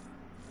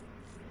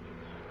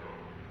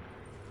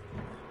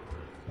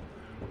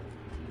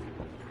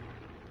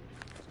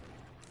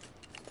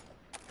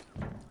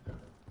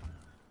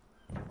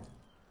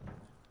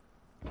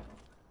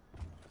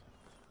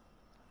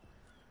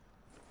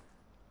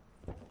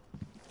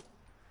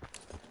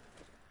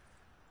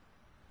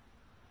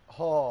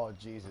 Oh,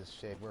 Jesus,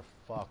 shit, we're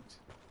fucked.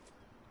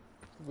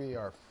 We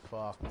are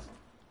fucked.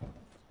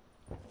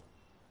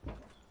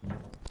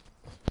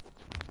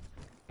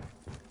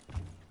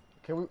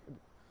 Can we...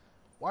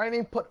 Why didn't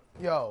he put...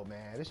 Yo,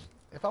 man, this...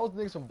 If I was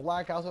doing some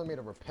BlackOut, I would have made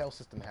a rappel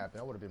system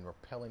happen. I would have been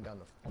rappelling down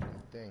the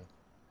fucking thing.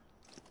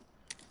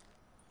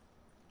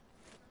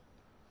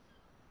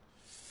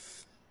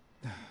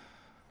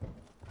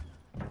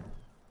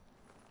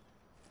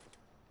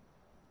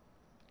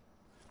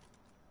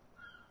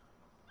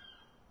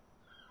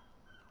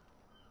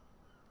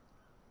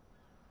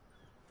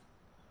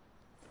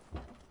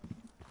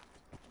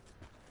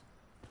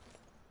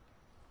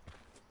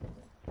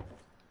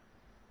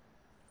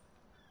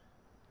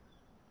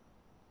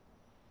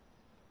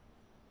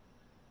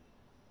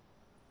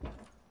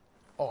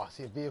 Oh, I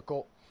see a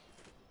vehicle.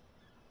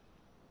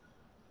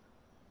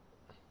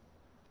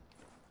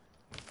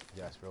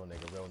 Yes, real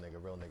nigga, real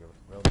nigga, real nigga,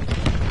 real nigga.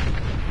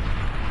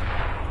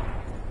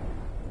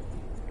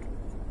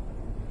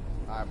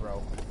 Alright,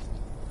 bro.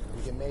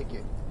 We can make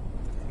it.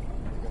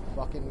 We can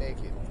fucking make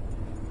it.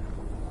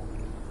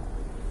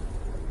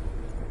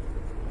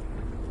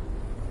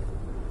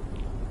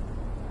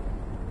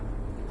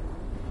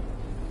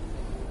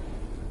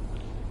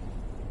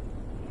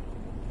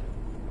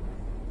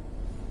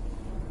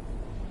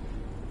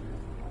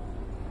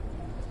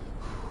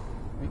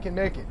 We can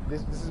make it.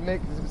 This is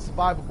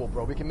survivable,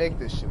 bro. We can make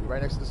this shit. We're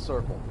right next to the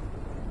circle.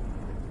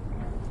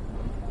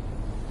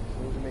 As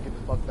soon as we make it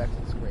the fuck back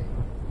to the screen.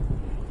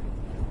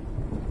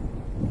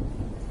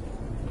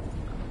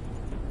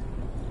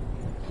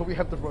 But we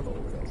have to run all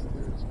the way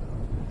downstairs now.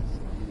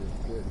 This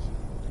is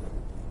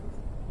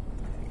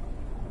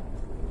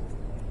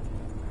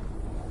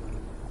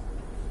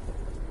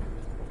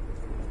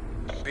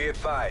good. Be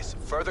advised,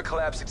 further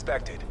collapse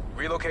expected.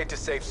 Relocate to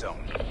safe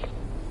zone.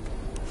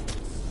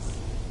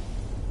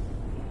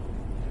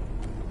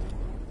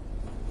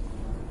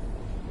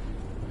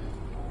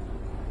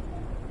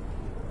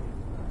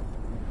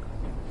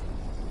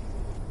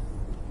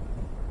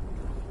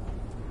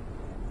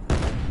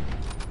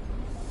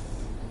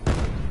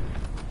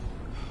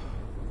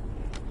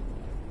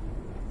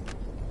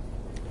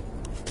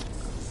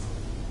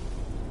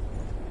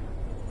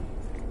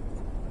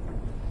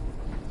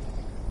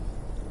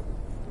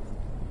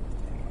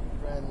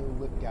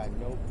 Got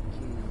no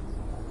keys.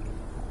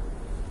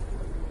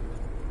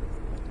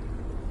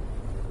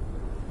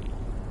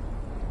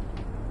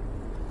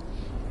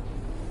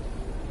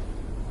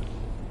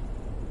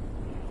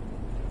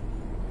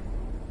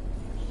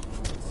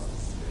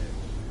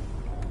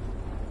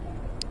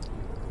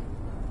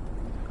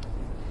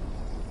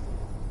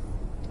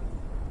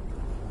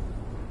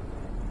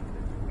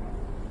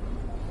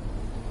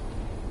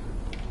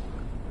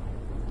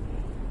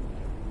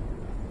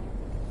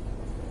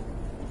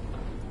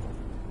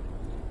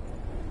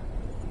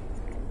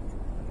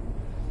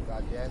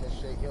 Damn it,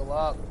 Shake, heal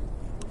up.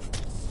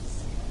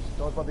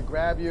 Stone's about to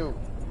grab you.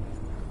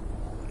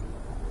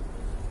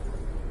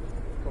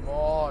 Come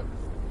on.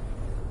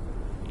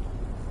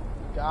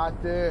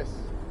 Got this.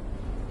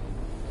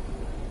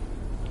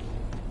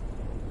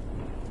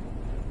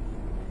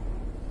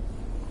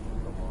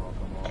 Come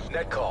on.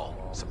 Net call.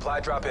 Supply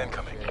drop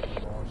incoming.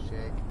 Come on,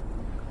 Shake.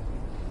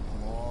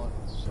 Come on.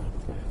 Son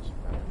of a bitch.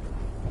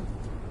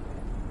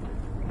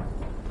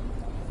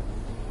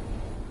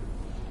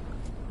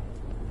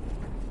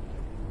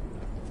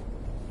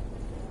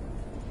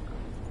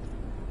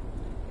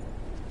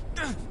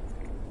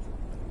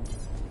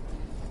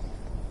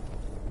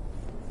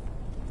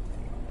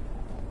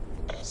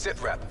 Sit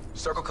rep.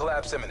 Circle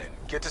collapse imminent.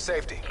 Get to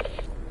safety.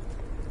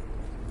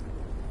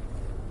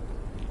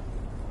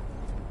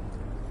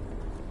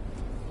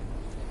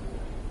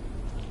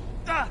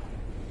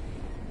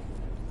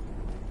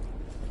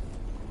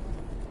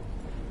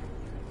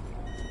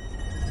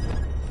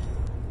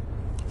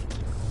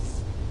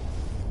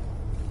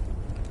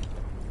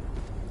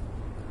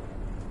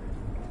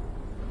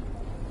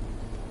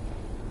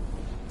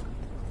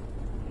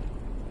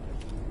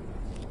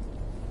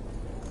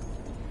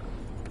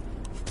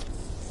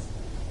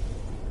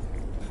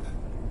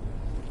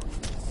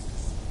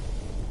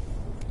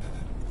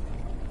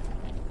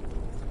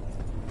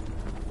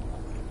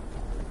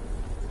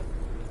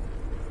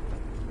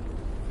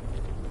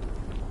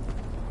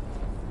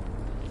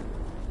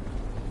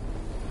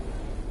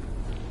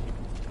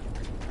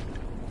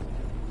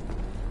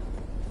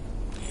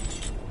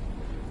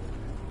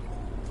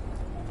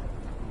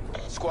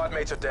 Squad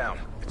mates are down.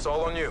 It's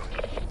all on you.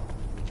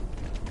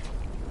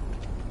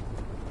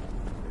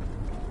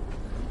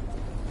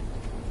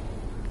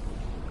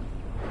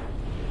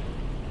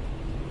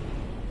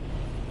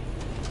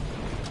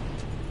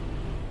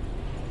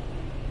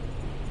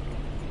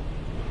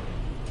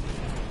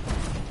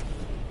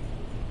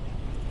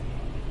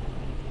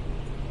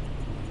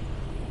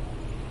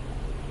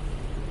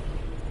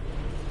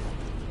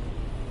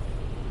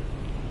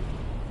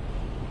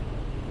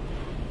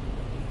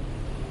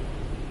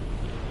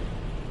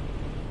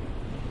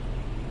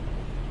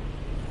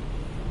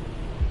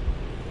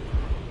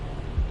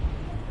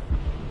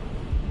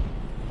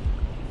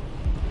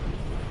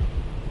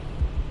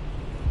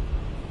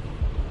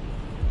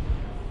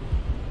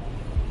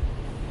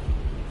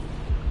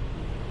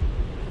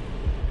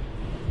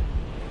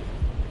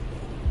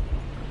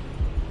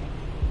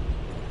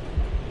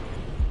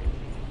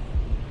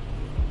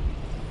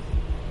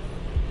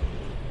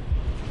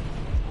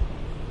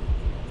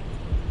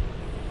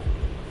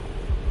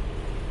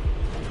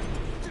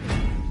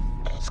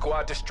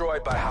 Squad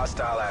destroyed by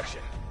hostile action.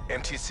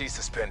 MTC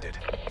suspended.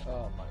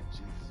 Oh my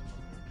Jesus.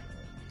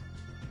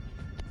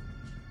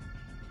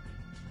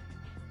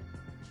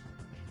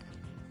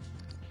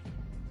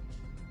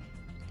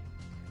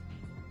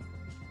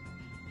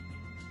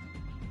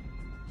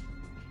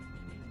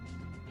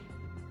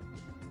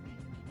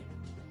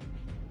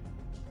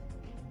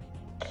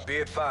 Be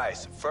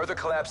advised, further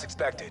collapse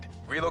expected.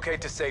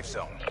 Relocate to safe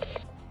zone.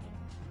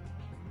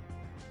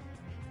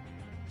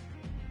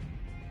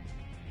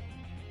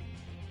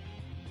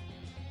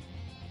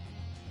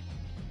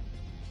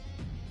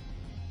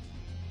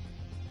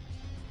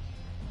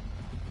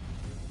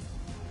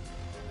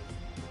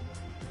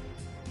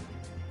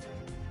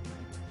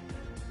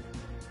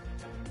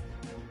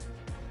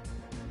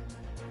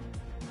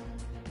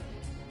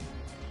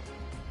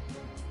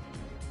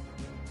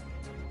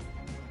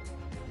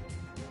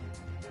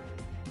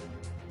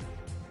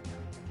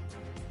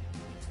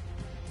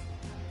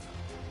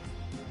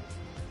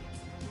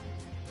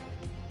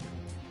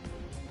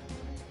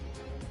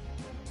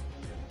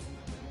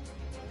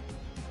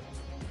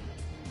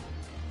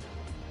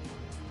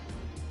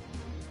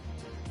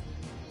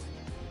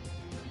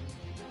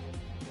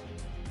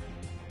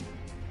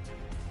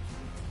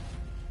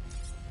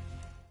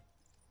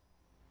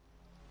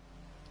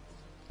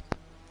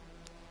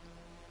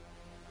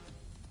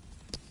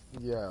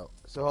 Yeah.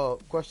 So,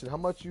 question: how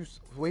much you?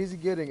 What is he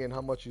getting, and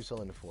how much you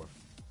selling it for?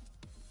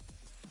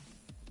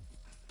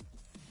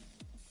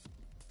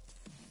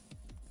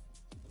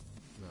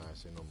 Nah, I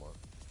say no more.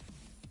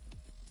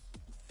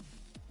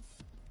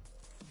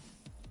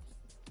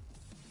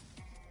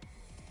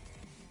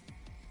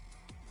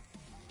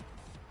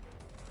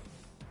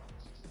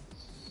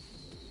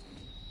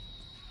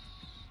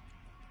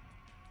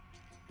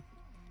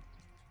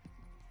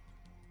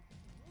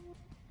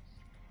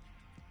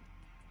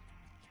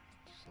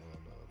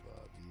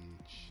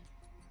 Beach.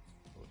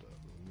 Hold up,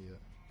 let me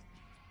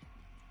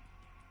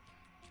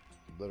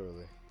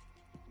literally.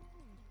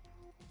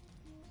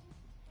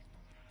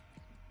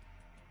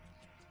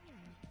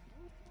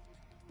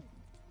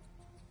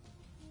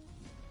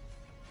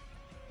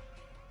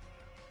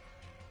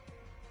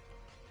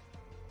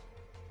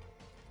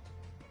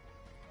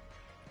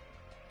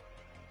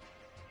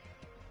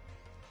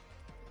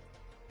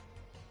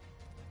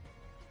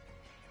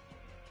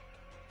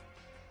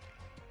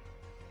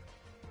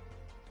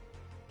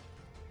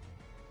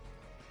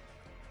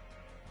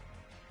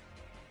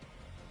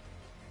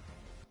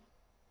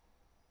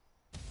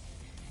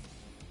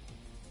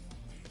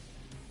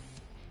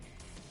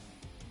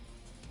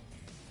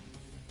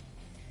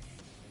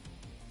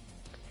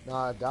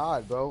 Nah, I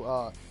died,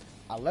 bro.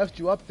 I left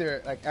you up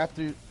there, like,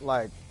 after,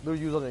 like, literally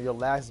you was on your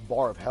last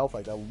bar of health,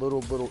 like, that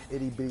little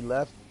itty bitty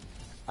left.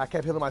 I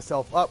kept healing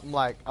myself up. I'm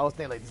like, I was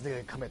thinking, like, this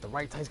nigga coming at the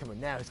right time. He's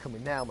coming now. He's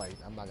coming now. I'm like,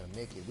 I'm not gonna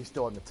make it. We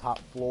still on the top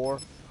floor.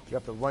 We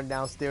have to run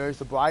downstairs.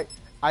 So, bro,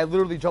 I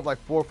literally jumped like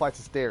 4 flights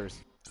of stairs.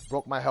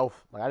 Broke my health.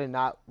 Like, I did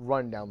not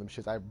run down them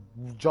shits. I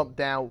jumped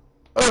down,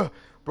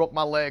 broke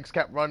my legs,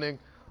 kept running,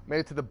 made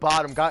it to the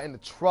bottom, got in the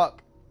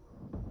truck.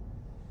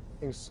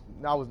 And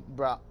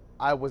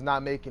I was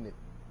not making it.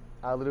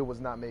 I literally was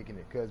not making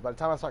it, because by the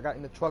time I got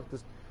in the truck,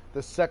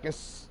 the second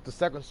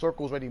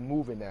circle was already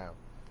moving now.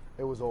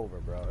 It was over,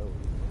 bro. It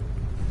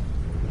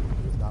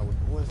was not.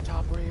 What's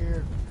chopper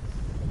here?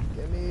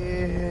 Get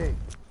me.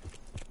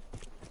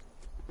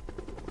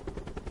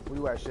 Where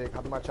you at, Shake?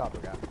 Hop in my chopper,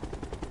 guy.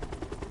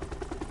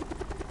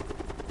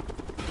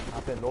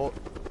 Hop in, Lord.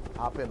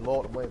 Hop in,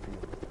 Lord. I'm waiting for you.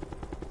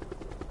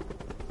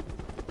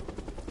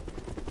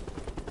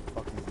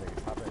 Fuck these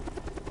niggas. Hop in.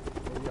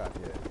 Where you at?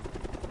 Yeah.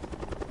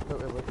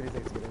 Look at these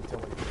niggas get into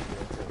when you get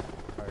into.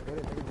 Alright, get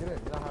in, nigga, get in.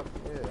 You're not about to.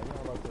 You're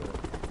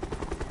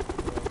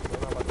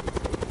not about to.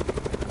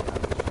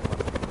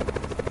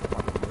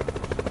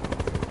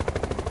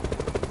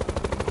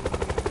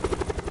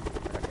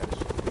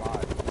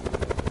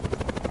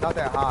 Not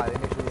that high. They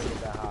make sure you don't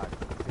get that high.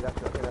 See,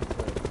 that's okay. That's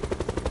good.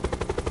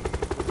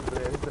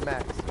 This is the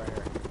max right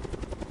here.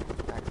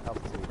 Max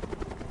altitude.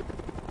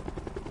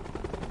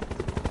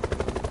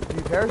 Do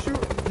you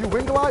parachute? You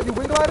wing glide? You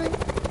wing gliding?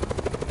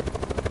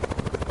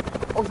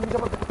 Oh, so we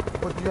jump up.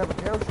 But do you have a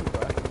parachute,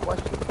 bro? That's the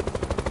question.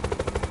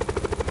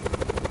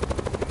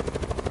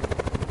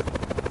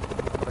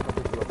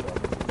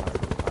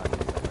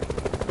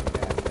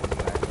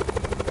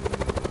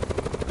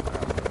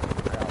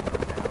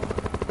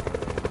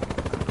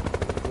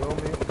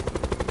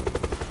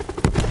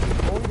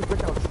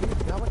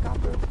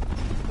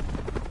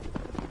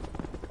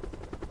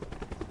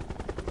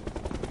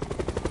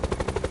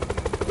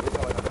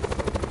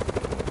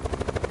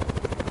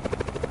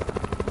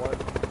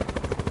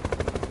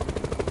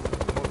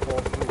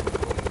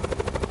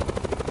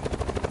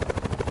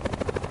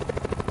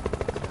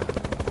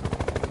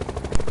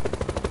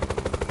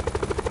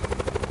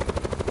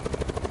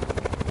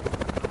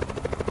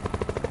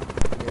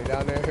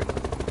 Down there.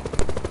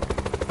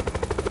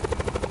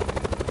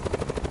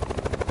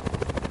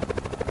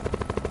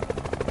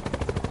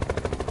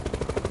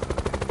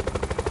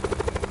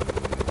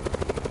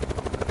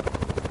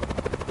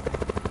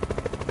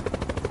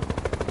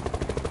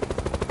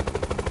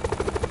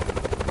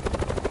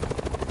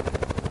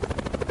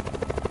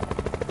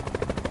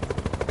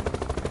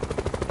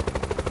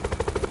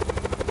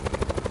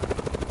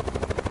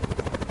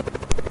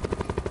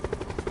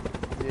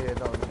 Yeah,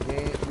 no, the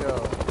game, yo.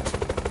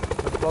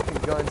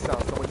 Fucking gun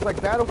sounds so much. It's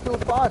like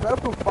Battlefield 5.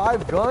 Battlefield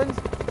 5 guns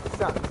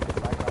sound.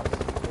 BlackOut.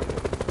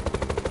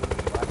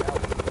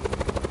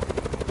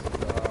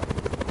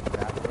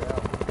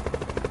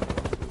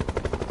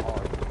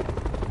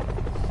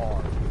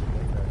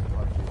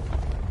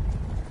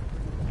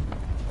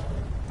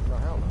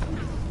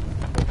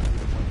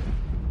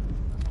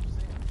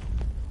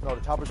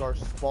 choppers are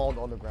spawned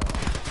on the ground.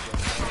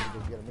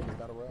 Just get a nigga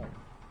battle royale.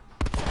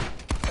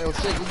 Hey, well,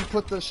 shit, will you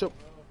put the ship?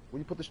 Will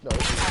you put the no?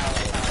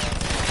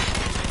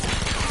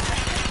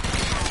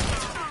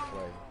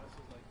 Right.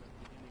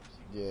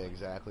 Yeah,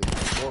 exactly.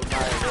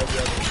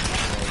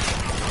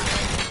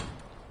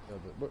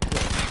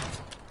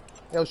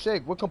 Yo,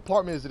 Shake, what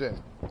compartment is it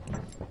in?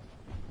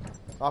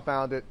 I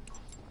found it.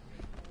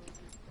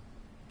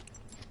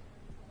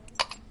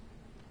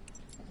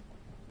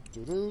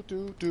 Do do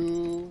do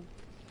do.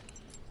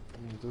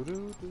 Do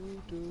do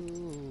do do.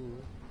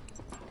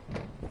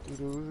 Do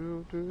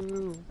do do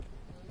do.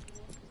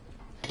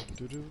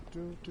 Do do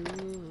do do.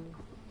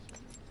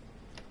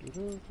 Do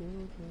do do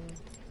do.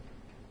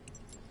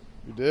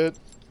 You did?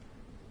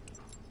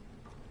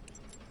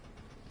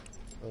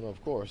 Oh no,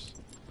 of course.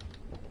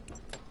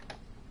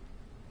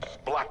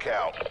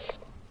 BlackOut.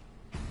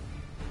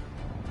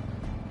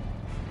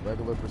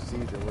 Regular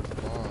procedure, where's the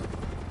bomb?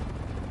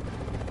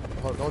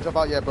 Oh, don't jump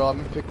out yet, bro. Let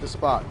me pick the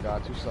spot.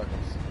 Got 2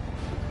 seconds.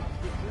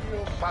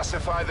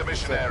 Pacify the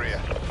mission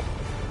area.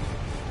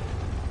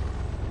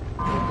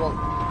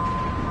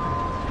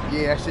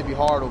 Yeah, that should be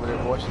hard over there,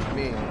 boy. That should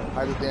mean.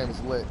 Hydro Dam is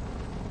lit.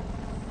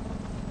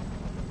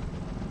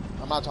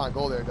 I'm not trying to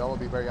go there, though. I'm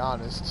gonna be very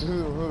honest.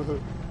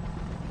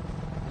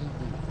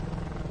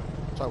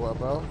 Try what,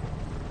 bro?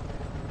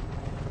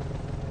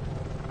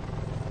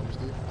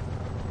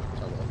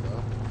 Try what,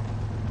 bro?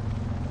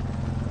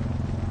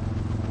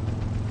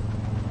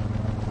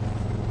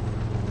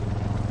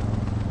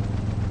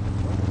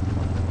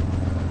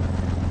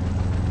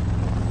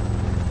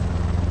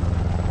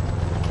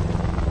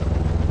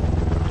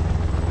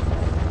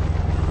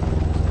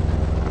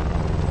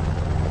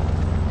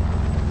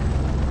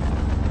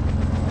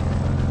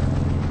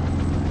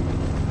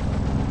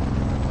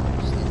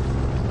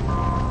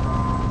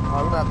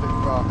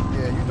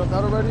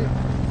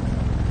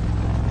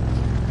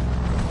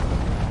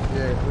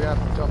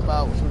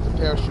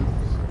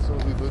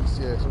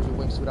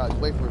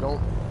 Wait for it.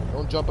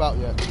 Don't jump out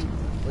yet.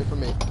 Wait for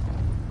me.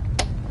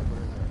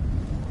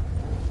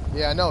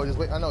 Yeah, I know. Just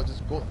wait. I know.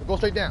 Just go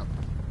straight down.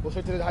 Go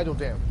straight to the hydro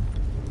dam.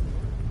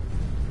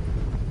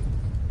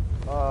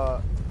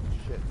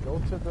 Shit. Go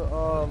to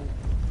the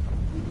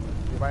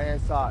right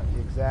hand side.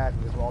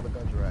 Exactly. That's where all the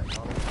guns are at. I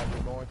don't know which side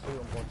you're going to.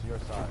 I'm going to your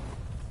side.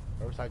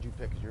 Whatever side you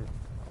pick, you're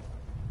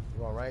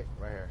going right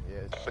here.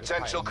 Yeah.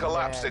 Potential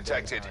collapse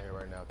detected.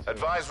 Right now,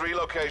 advise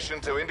relocation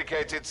to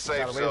indicated safe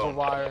got a razor zone.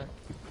 wire.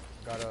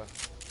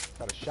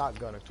 Got a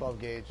shotgun, a 12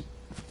 gauge.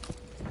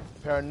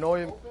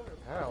 Paranoia.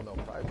 I don't know,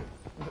 private.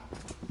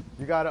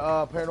 You got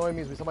paranoia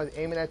means when somebody's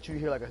aiming at you, you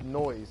hear like a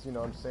noise. You know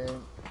what I'm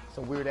saying?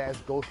 Some weird ass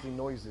ghostly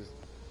noises.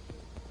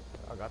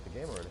 I got the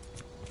game already.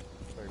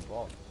 Very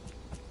boss.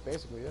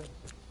 Basically, yeah.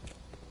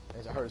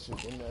 As I heard, it's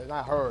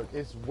not heard.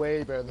 It's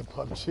way better than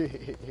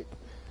PUBG.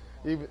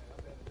 Even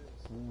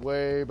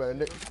way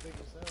better.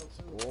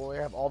 Oh, they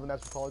have all the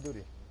maps for Call of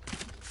Duty.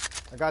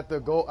 I got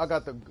the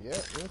yeah.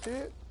 You see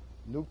it?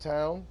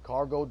 Nuketown,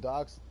 cargo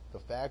docks, the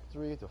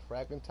factory, the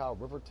fragment tower,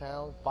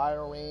 Rivertown,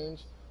 fire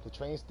range, the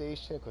train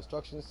station,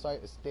 construction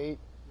site, estate.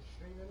 You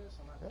streaming this?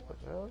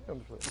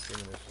 I'm just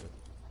streaming this shit.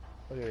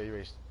 Oh yeah, you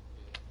raced.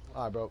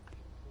 Alright, bro.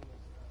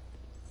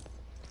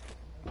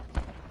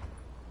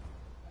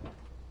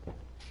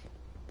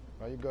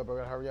 Oh, you good, bro?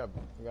 Gotta hurry up.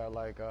 We got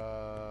like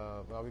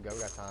well, we got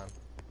time.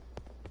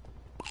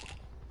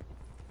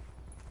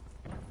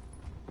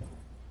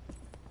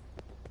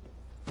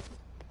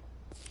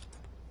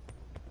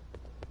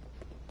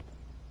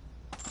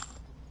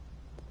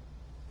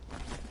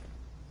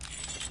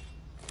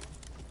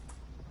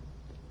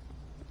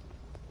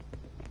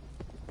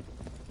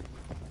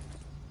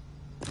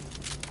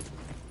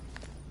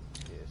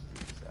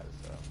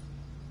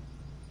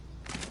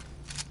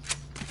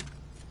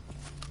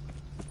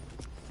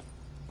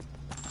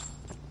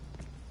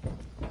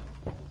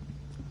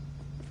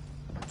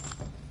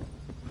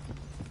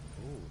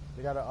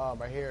 They got a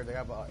right here. They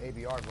have a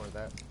ABR going with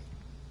that.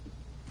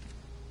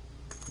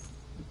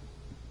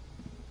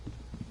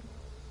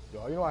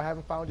 Yo, you know what I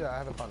haven't found yet? I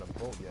haven't found a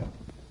boat yet.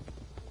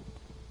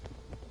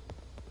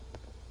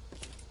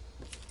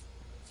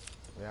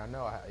 Yeah, I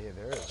know. Yeah,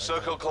 there is.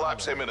 Circle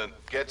collapse imminent.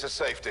 Get to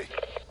safety.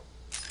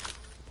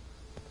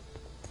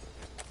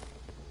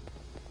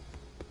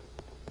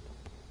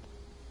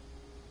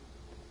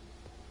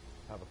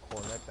 I have a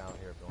cornet down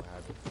here if you don't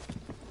have it.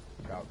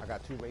 I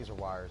got 2 razor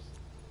wires.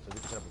 So we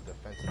can set up a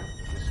defensive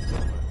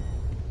position.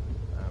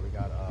 We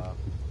got,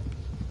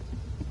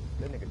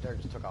 that nigga Dirk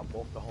just took out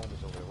both the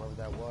homies over there. Whoever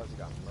that was, he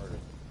got murdered.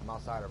 I'm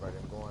outside already.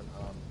 I'm going,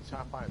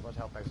 trying to find as much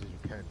health packs as you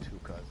can too,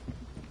 cuz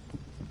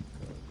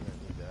you're gonna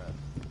need to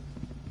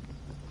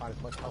find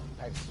as much health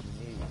packs as you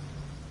need.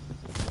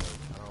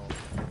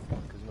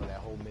 Cause you know that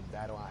whole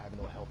mid-battle, I have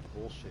no health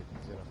bullshit.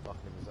 It's gonna fuck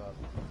niggas up.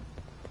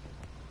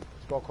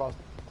 Let's go across.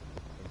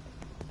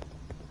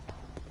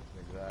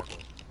 Exactly.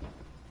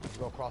 Let's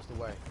go across the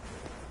way.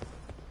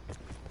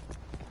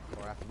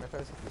 Or after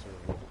Memphis, this way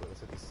real quick.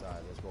 Let's hit this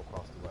side. Let's go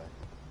across the way.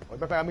 Oh,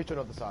 matter of fact, I'll meet you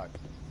on the other side.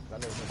 I know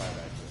there's nobody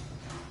back here.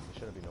 There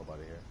shouldn't be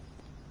nobody here.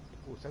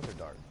 Ooh, sensor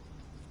dart.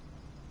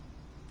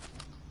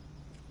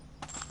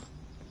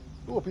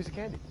 Ooh, a piece of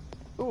candy.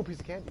 Ooh, a piece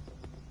of candy.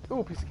 Ooh,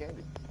 a piece of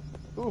candy.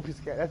 Ooh, a piece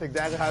of candy. That's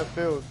exactly how it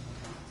feels.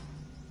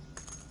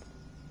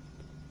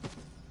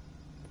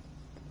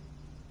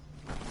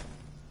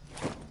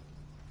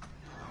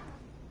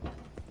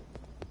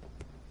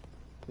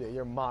 Yeah,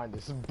 your mind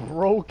is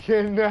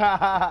broken.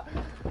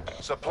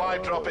 Supply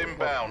drop I'm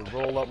inbound. about to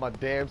roll up my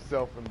damn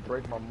self and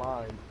break my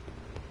mind.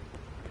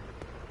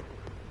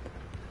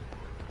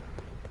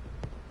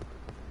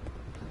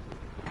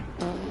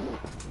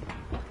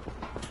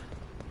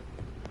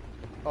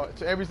 Oh,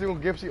 so every single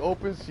gift she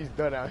opens, she's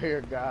done out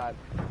here, God.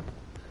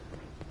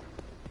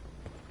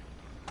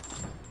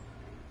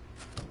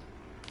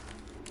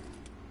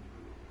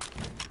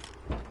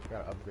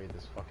 Gotta upgrade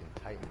this fucking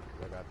Titan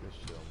because I got this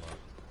shit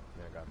unlocked.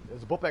 Man, I got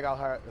there's a book bag out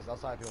here. It's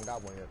outside if you don't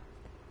got one yet.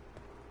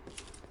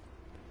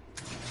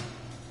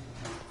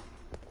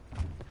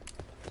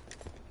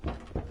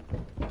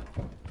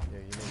 Yeah,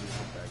 you may need a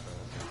book bag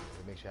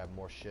though. It makes you have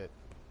more shit.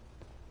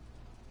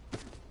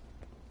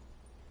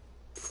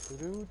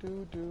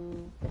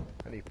 Do.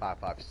 I need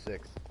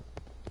 556.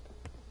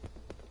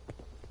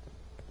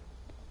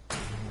 Yeah,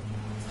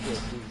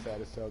 inside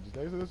the cell.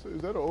 Just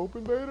is that an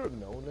open beta?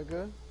 No,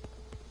 nigga.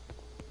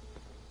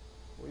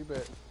 Where you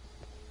bet?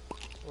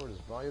 Or does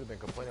Vaughn? You've been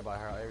complaining about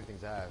how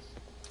everything's ass.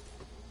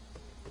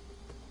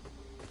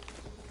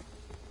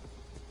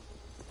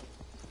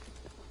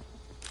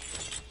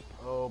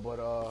 Oh, but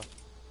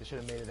they should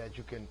have made it that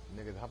you can,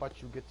 nigga. How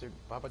about you get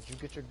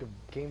your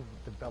game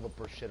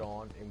developer shit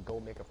on and go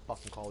make a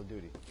fucking Call of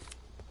Duty?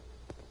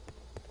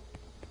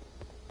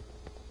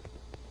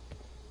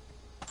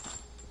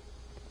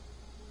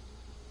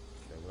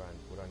 Okay,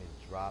 what do I need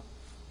to drop?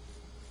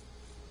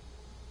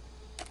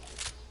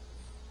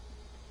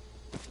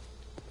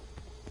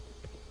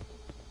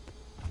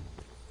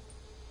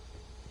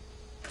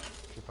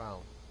 What you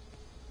found?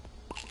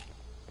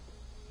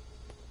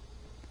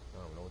 I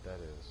don't know what that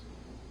is.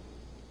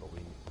 But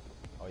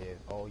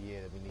oh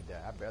yeah, we need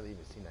that. I barely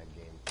even seen that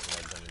game. What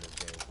I've done in this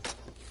game.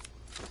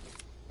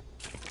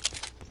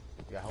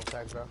 You got health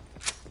tags, bro?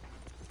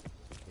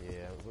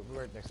 Yeah,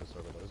 we're right next to the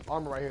circle though. There's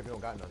armor right here if you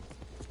don't got none.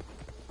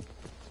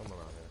 Somewhere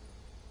around here.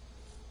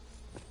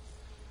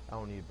 I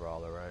don't need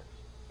brawler, right?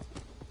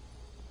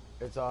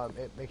 It's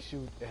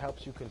it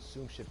helps you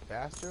consume shit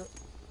faster.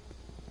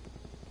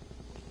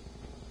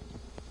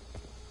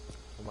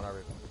 From what I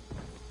read.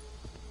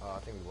 I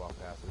think we walk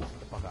past it. Let's get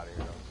the fuck out of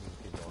here though.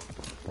 Let's keep going.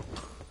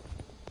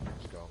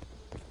 Let's go.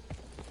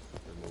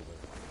 We're moving.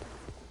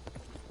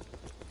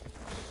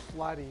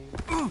 Sliding.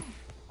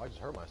 I just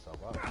hurt myself.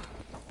 Wow.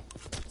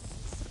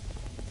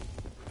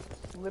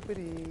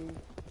 Slippity.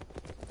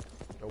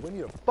 Yo, we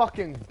need a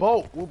fucking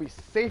boat. We'll be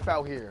safe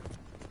out here.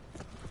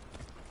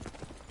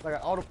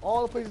 Like all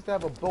the places to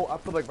have a boat, I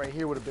feel like right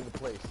here would have been the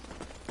place.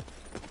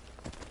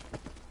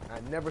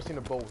 I've never seen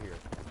a boat here.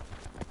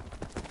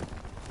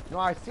 No,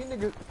 I seen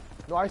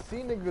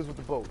niggas with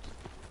the boats.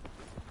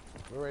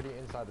 We're already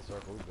inside the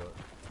circle. We good.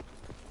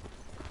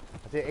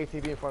 I see an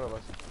ATV in front of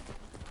us.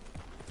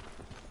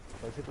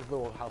 Let's hit this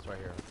little house right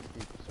here.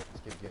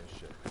 Let's keep getting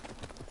shit.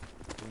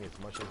 Give me as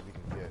much as we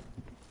can get.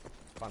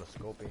 Found a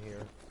scope in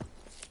here.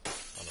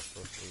 Found a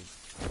first aid.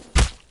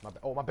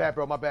 Oh, my bad,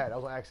 bro. My bad. I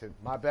was on accident.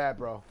 My bad,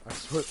 bro. I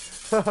swear.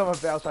 My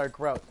bad. I was trying to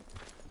crouch.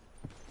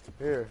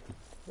 Here.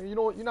 Hey, you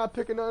know what? You're not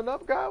picking nothing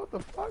up, guy? What the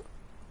fuck?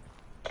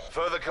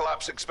 Further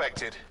collapse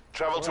expected.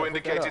 Travel to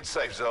indicated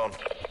safe zone.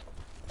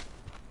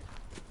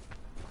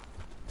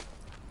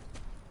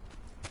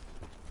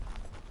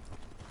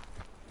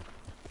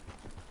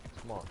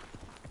 Come on.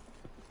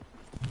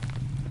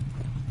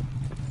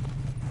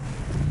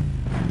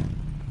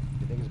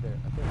 You think it's been?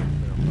 I think it's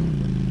been a month.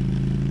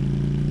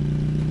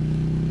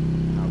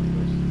 How we go?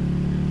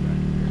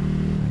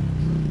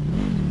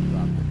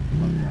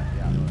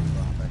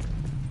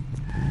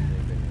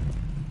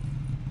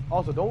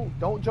 Also,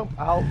 don't jump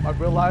out. I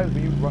realize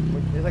when you run,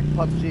 it's like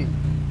PUBG.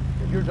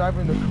 If you're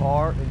driving the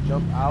car and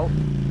jump out,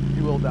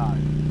 you will die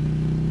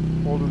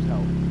or lose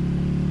health.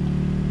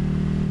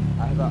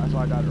 That's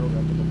why I died earlier.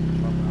 I took a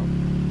jump out.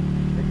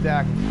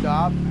 Exactly.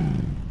 Stop.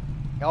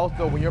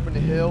 Also, when you're up in the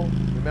hill,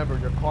 remember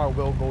your car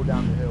will go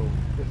down the hill.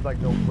 There's like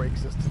no brake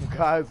system,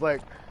 guys. It's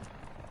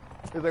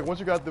like once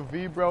you got the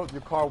V, bro,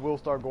 your car will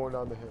start going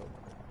down the hill.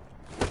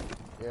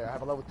 Yeah, I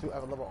have a level 2. I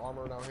have a level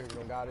armor down here. You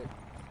don't got it.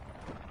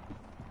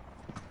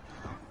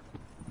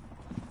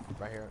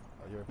 Right here.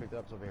 Oh, you already picked it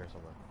up? It's over here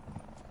somewhere.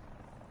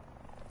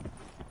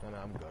 No,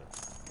 I'm good.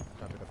 I'm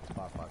trying to pick up this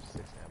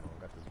 5.56 ammo. I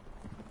got this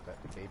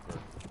vapor.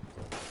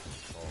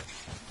 Oh.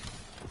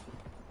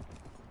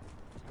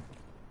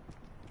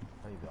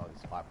 I need all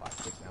this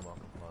 5.56 ammo.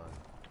 Come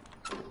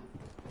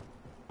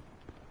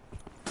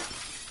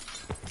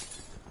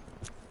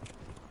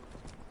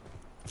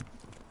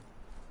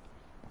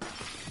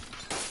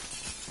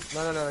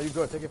on. No, you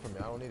good. Take it from me.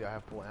 I don't need it. I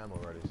have full ammo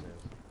already,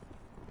 since.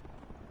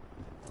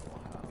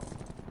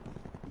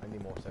 I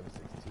need more 7.62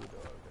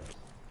 though, I guess.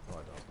 No,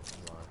 I don't.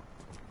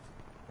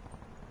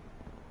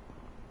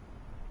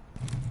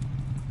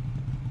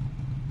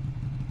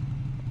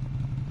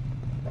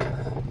 I'm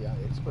lying.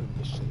 Yeah, it's putting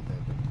this shit in there.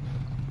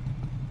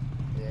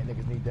 Yeah,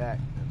 niggas need that.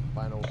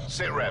 Final.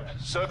 Sit rep.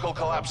 Circle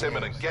collapse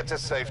imminent. Get to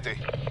safety.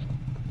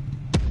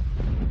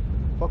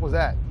 Fuck was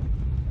that?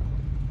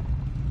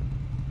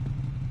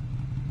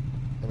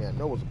 I mean, I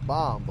know it was a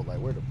bomb, but like,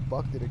 where the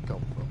fuck did it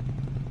come from?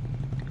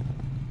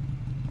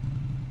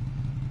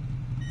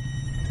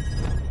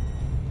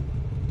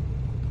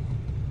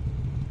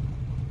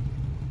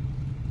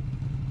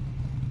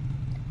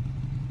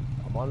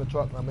 I'm on the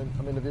truck. I'm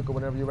in the vehicle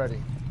whenever you're ready.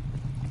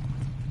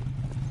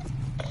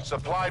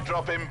 Supply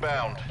drop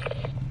inbound.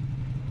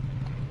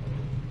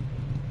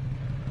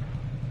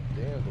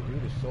 Damn, the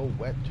weed is so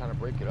wet. Trying to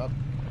break it up.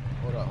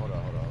 Hold on.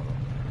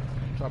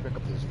 I'm trying to break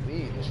up this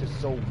weed. It's just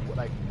so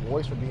like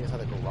moist from being inside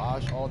the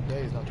garage all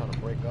day. It's not trying to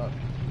break up.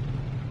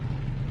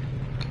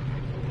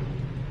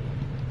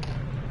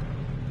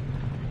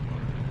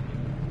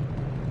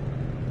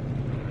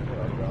 What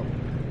up, bro?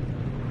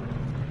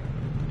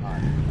 All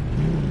right.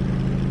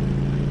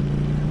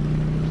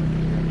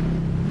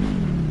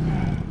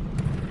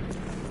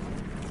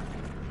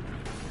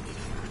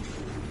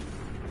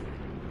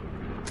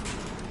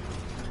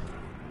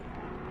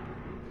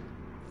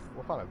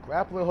 We'll find a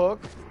grappling hook.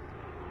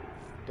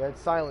 Dead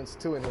silence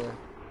too in here.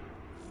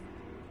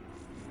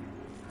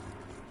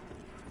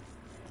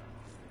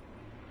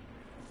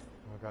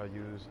 I gotta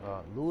use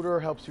looter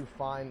helps you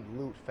find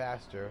loot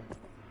faster.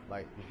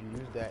 Like if you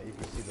use that, you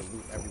can see the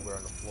loot everywhere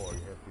on the floor. You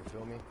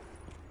feel me?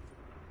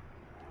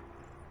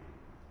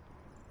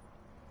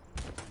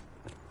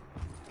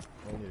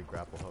 I need a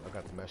grapple hook. I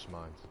got the mesh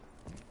mines.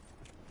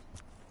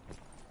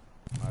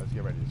 Alright, let's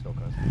get ready. Let's go,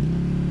 cuz.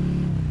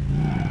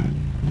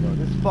 Yo,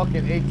 this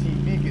fucking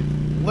ATV gets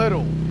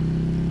little.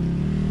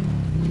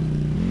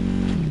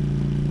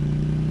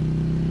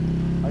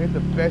 I get the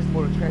best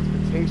mode of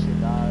transportation,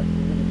 guys. It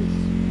really gets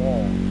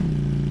small.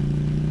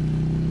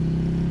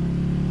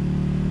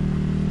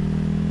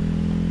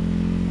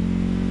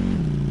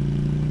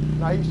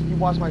 Nah, you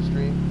watch my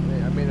stream.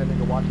 I made that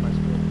nigga watch my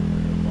stream.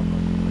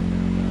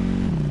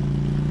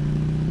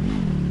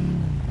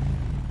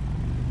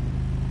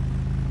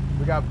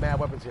 We got mad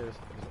weapons here.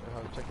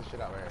 Check this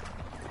shit out right here.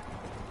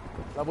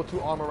 Level 2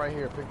 armor right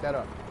here. Pick that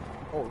up.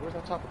 Oh, where's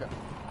that chopper gun?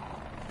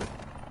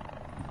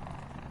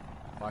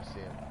 Oh, I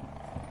see him.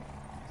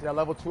 See that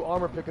level 2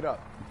 armor? Pick it up.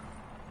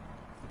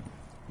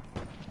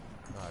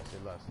 Alright, see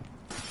less.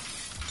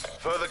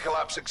 Further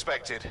collapse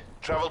expected.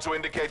 Travel to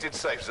indicated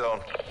safe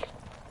zone.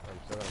 I'm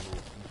still gonna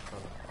move. I'm just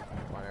trying to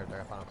find everything.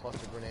 I found a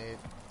cluster grenade.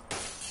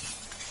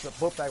 There's a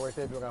book bag right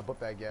there if you don't got a book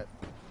bag yet.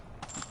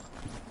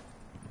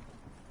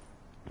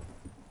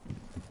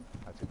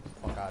 Let's get the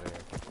fuck out of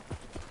here.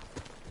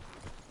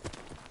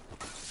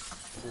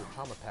 Ooh,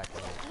 trauma pack.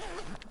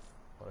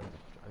 Oh, I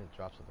need to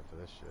drop something for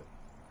this shit.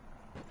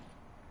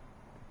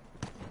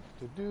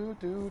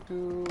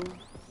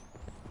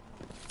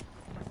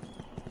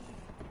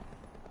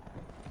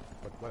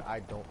 But what I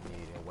don't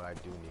need and what I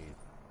do need.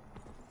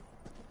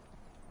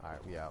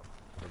 Alright, we out.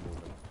 We're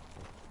moving.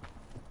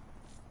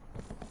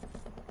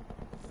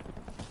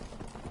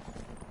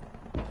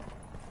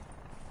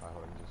 Alright,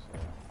 hold on, just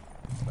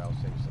I'll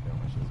save you something on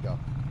my shit. Let's go.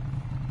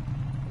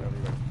 Whenever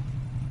you're ready.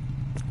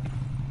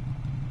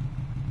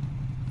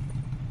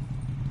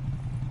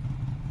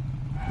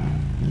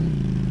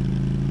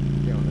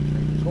 Get on the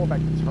train. Just going back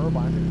to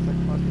turbines. It's like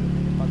fucking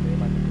fuck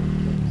everybody can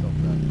kill themselves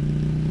that.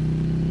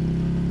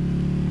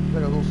 It's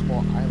like a little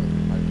small island.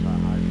 You might try to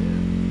hide there.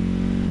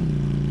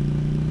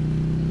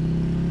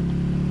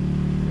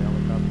 Yeah,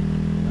 look up.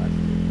 That's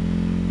it.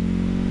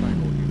 Try and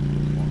go here to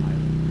a small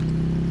island.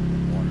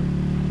 Water.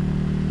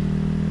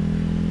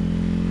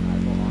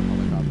 Alright, go on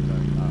helicopters.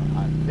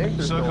 I think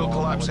there's Circle no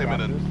collapse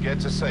helicopters. imminent. Get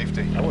to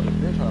safety. I would have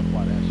been trying to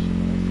fly that shit.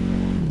 But I see no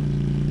one.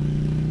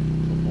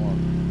 So far.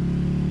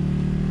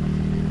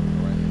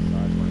 Right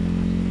inside.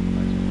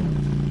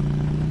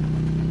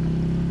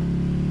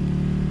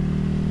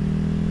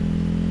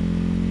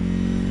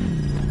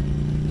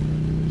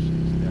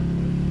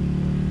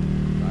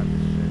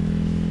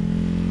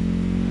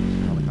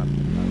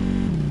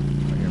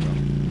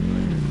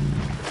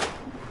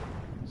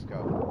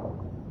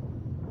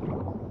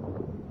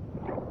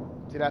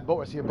 See that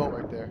boat? I see a boat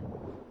right there.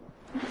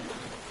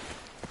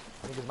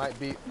 Niggas might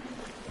be.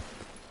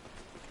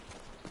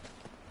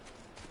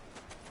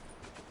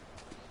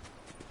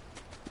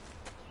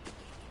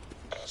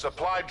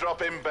 Supply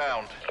drop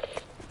inbound.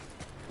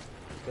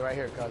 Stay right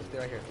here, cuz. Stay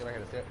right here. Stay right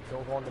here.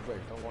 Don't go on the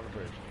bridge. Don't go on the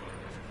bridge.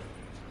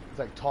 It's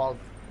like tall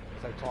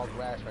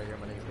grass right here,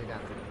 my nigga. Stay down.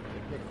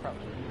 Nigga, crouch.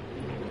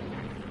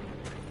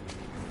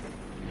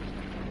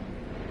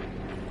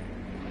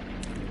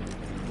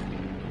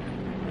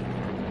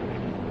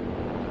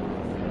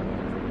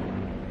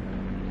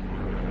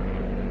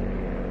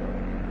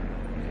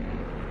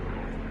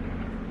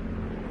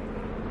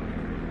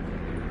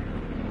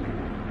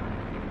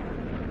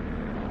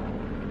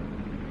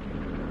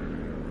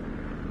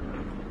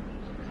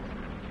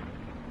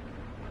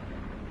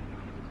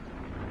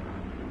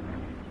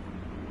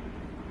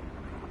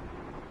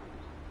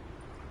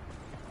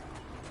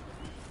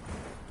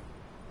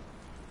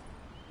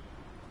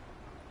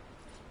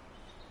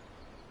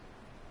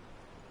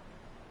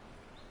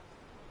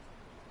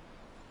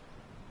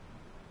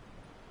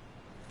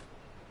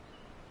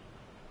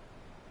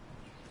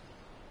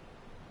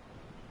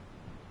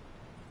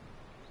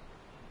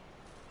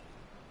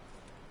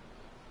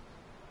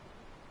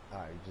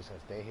 just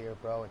gonna stay here,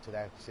 bro, until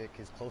that shit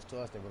gets close to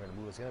us. Then we're gonna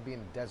move. It's gonna be in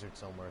the desert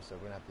somewhere, so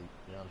we're gonna have to,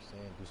 you know what I'm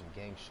saying, do some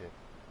gang shit.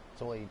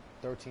 It's only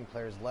 13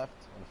 players left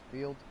on the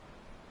field.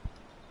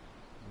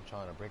 I'm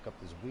trying to break up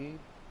this weed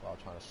while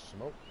trying to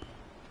smoke.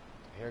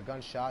 I hear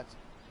gunshots.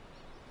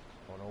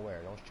 Don't know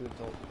where. Don't shoot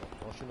until.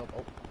 Don't shoot no.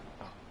 Oh.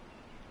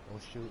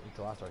 Don't shoot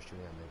until I start shooting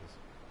at niggas.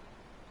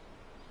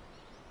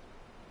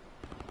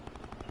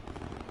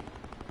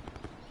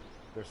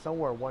 They're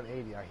somewhere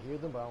 180. I hear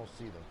them, but I don't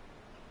see them.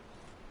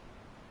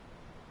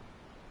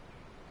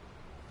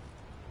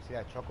 See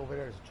that truck over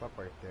there? There's a truck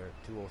right there.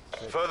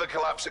 206. Further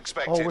collapse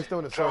expected. Oh, we're still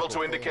in the Travel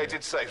circle. to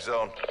indicated safe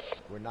zone.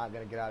 We're not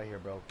gonna get out of here,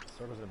 bro. The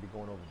circle's gonna be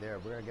going over there.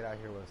 We're gonna get out of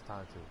here when it's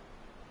time to.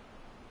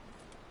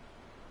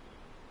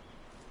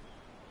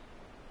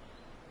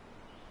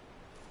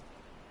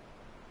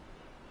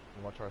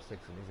 Watch our 6 and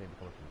these ain't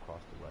coming from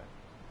across the way.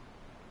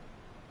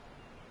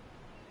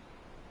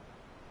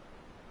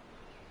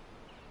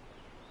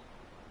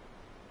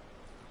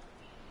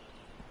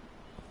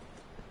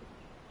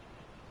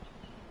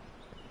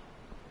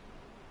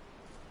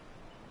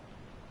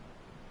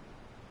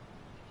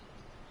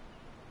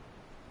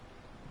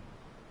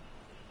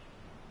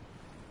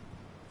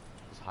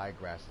 This high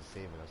grass is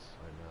saving us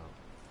right now.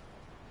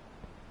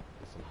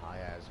 There's some high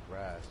ass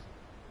grass.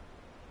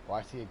 Oh,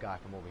 I see a guy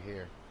from over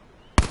here.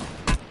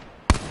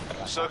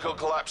 Circle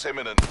collapse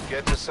imminent.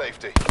 Get to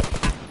safety.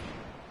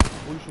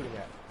 Who you shooting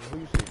at? Who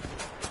you shooting?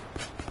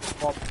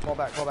 Fall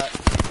back.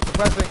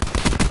 Suppressing.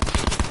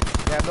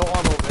 They have no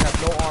armor. They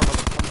have no armor. I'm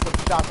gonna put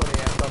shots on the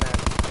ass, dumbass.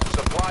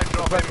 Supply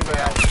drop Suppressing their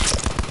inbound.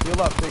 asses.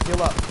 Heal up, Dick.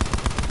 Heal up.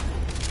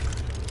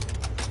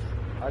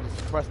 I just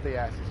suppressed their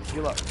asses. Just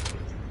heal up.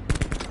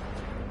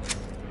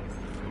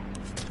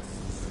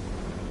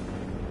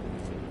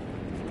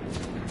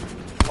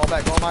 Fall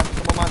back. Come on my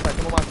side.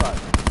 Come on my side.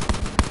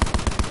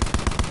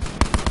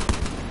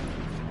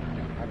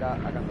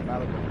 I got the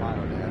battle going fire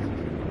on the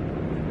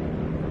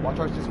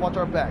asses. Just watch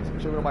our backs.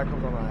 Make sure nobody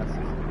comes on our asses.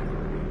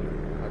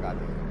 I got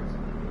these niggas.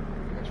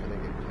 Make sure they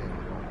get pinned.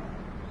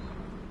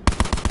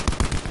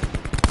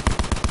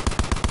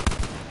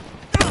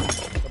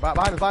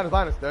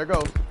 Behind us. There it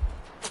goes.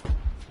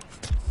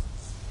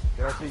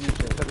 Get our CU shake.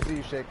 Set the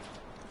CU shake.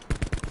 I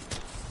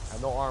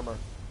have no armor.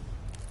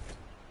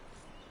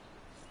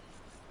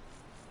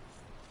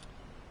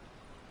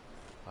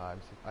 I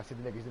see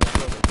the niggas in that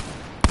building.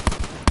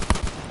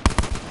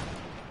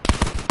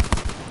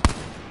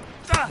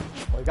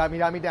 Oh, he got me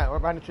down.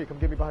 Right behind the tree. Come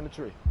get me behind the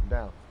tree. I'm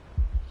down.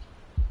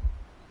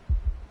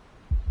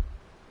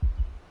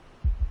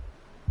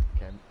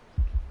 Can't.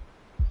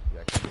 Yeah,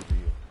 I can't get to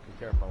you. Be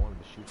careful. I wanted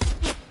to shoot you.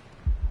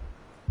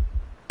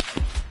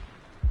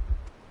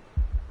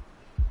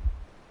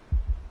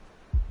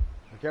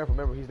 Be careful.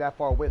 Remember, he's that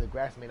far away. The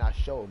grass may not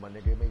show, my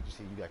nigga. It may just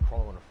see you got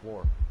crawling on the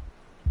floor.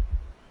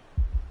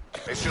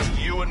 It's just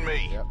you and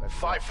me. Yep,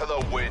 Fight for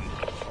the win.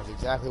 That's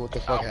exactly what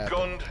the fuck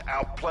happened. Outgunned,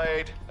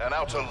 outplayed, and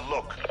out to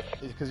look.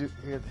 Because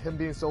him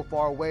being so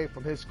far away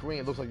from his screen,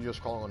 it looks like you're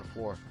just crawling on the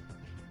floor.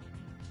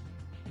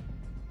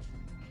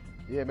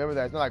 Yeah, remember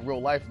that. It's not like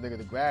real life, nigga.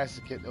 The grass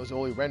it was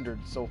only rendered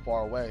so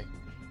far away.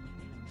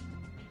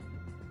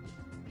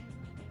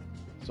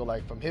 So,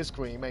 like, from his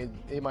screen,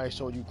 it might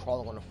show you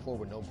crawling on the floor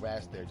with no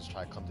grass there. Just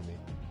try to come to me.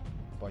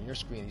 But on your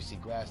screen, you see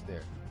grass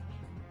there.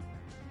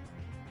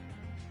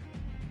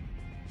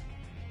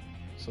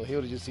 So he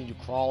would have just seen you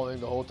crawling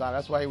the whole time.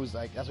 That's why he was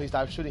like, that's why he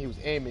stopped shooting. He was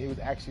aiming. He was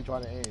actually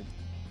trying to aim.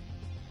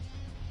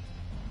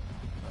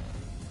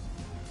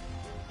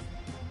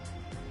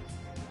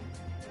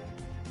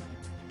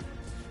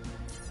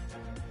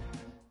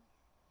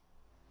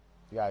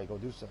 You gotta go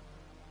do something.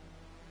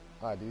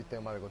 Alright, do you think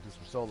I'm gonna go do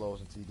some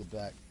solos until you get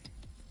back?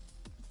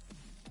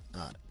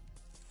 Alright.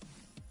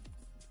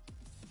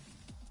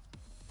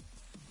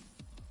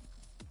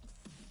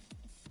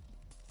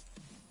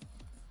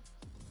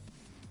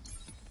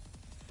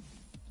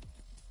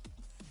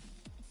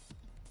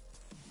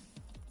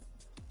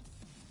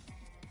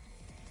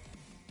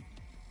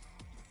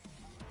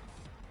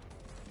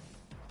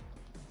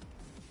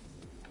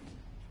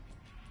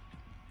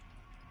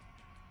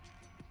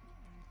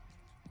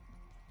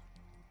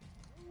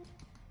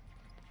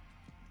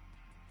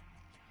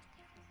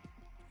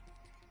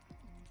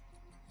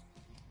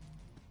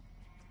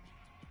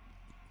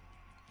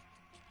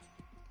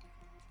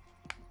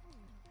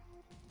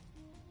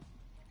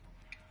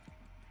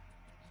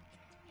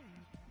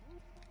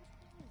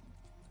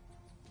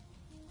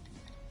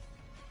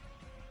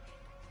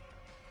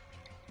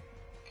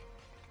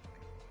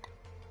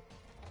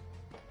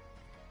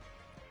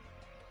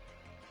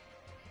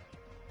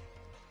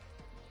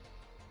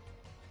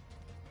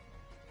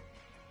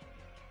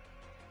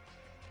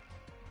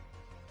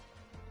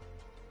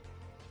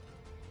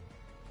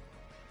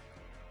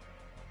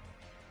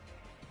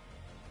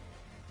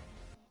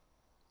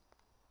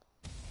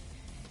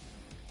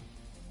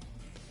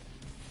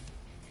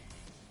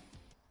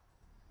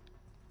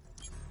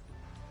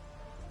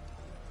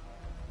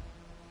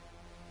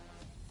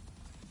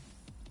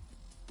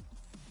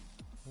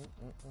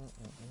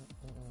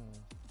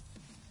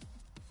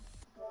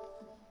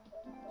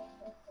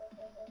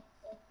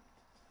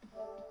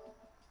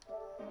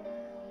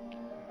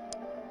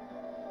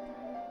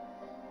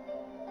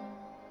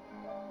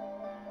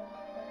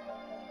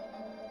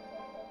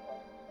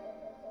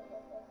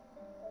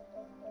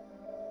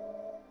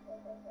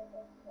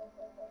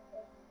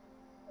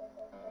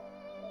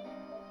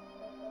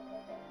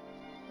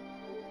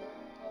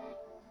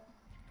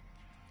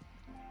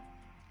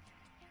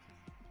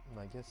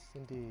 Yes,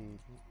 indeed.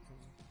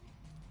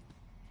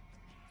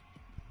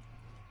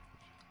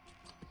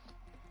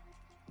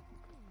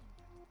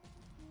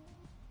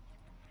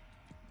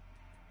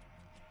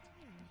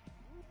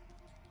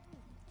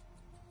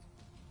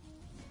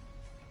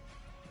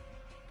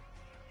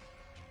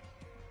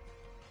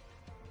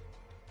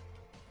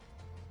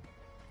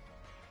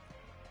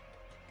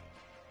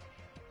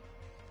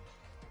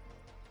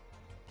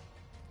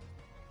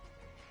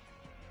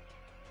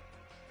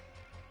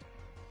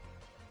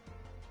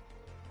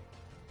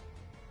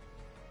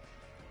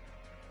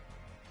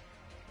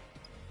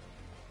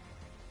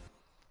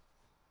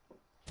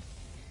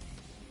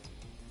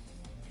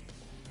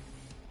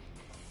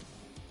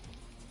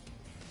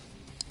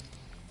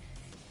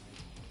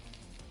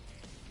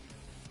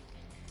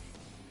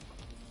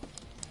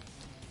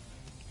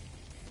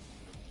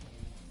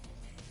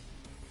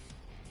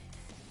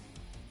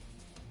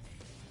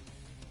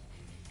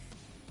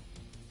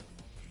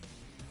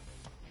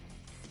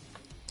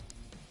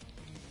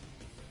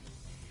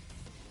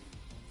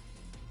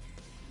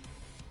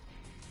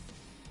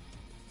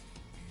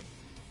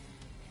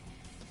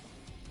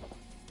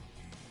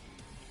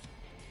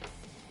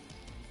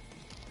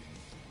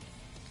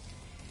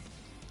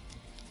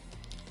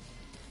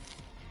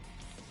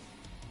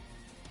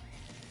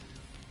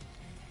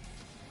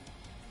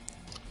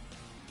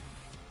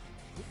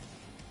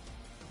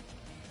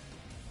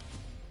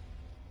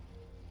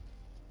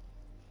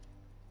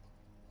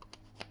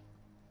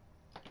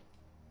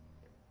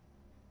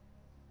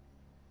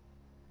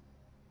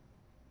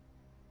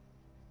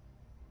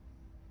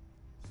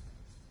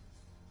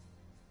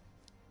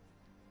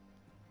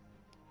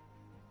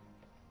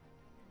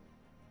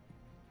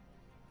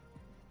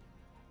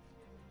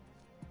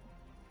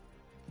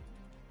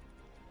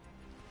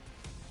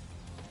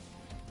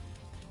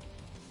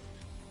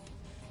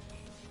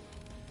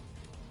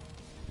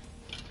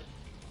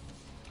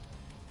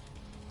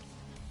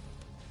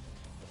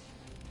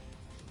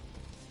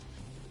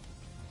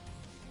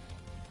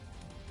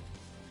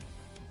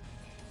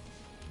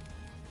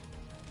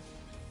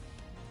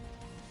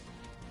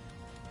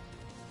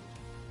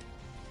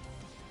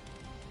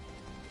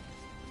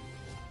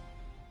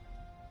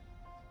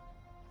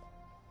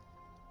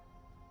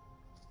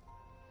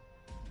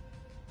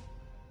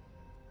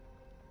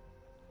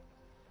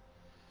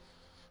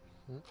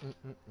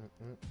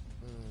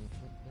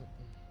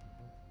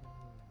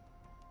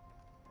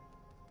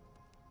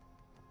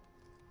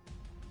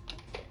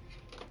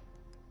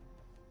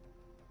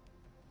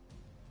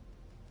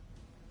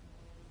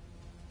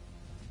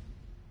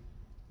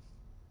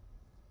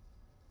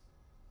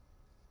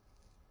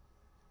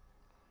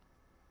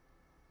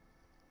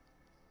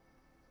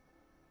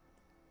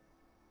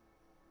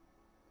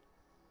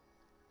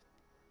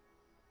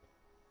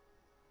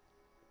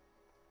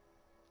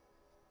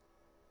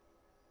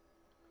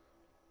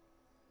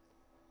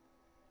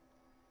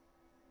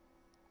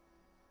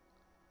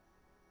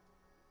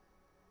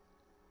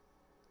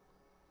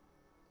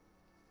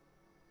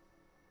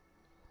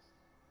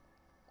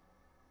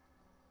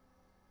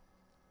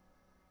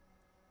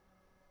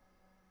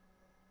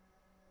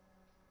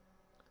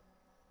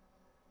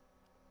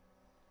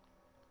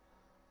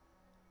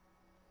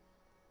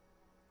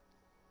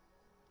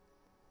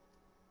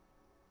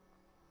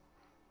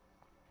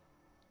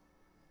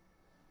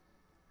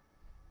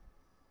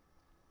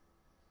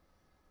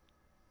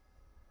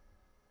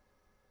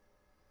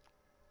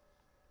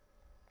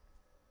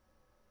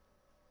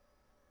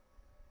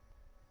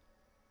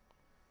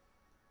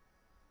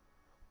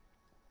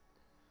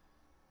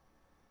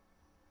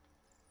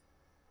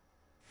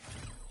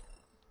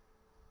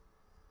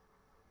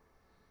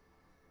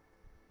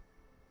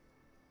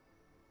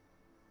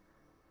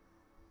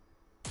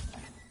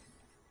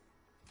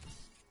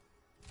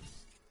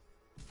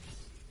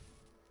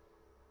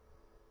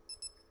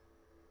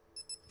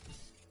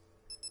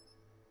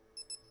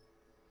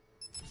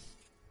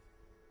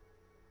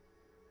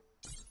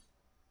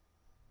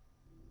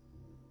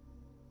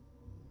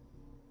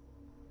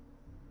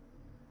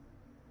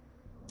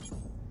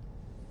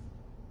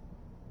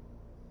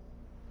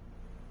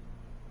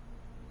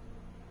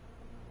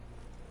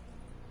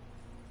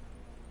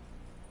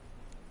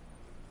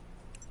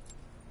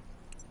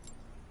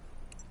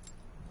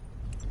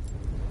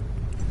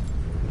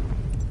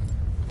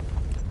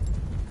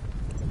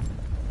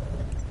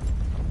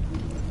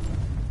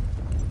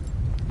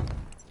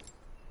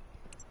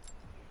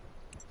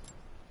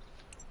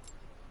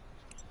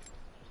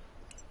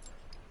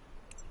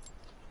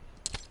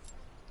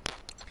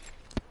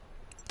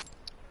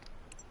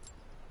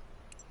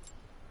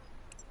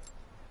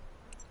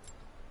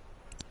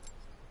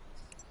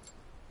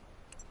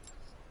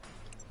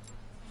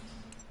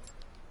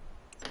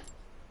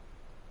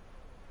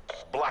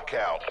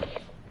 BlackOut.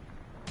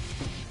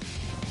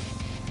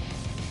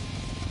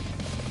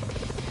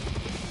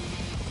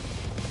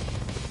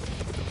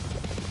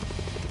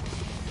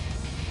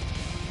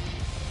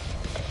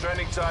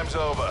 Training time's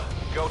over.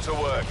 Go to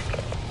work.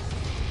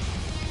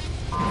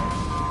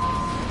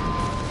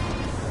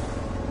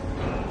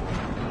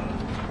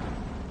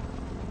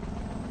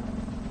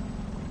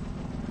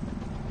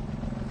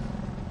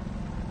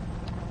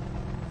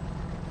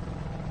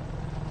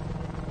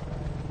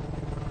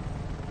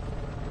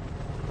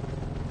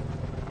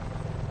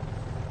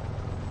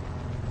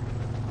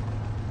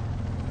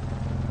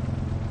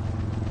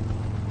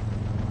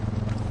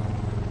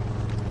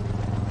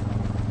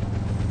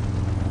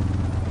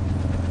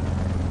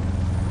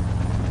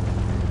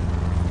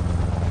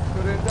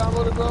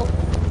 downloaded, bro?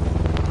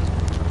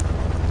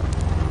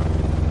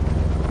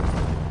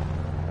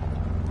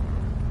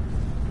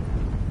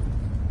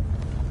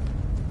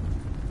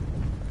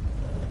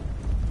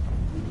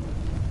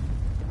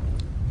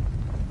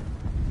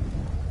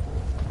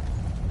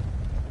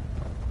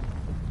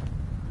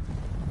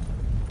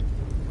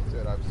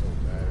 Said I'm so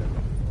bad at it.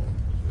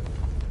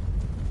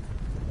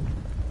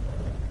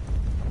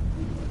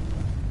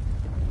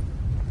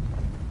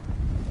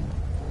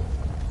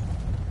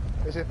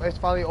 Oh, shit. It's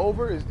finally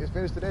over? It's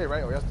finished today,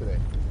 right? Or yesterday?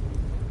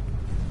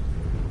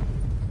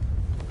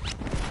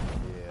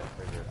 Yeah, I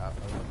figured. I'm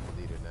gonna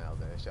delete it now.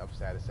 Then I'm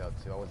sad as hell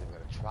too. I wasn't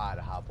even gonna try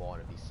to hop on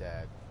and be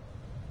sad.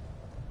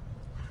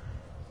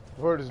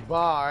 Word is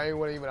bar. I ain't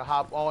want to even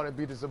hop on and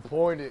be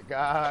disappointed,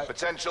 God.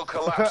 Potential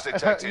collapse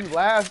detected. You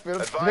laughing?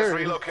 I'm Advise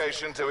serious.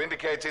 relocation to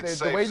indicated The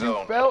safe way zone.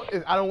 you felt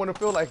is I don't want to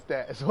feel like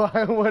that. So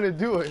I don't want to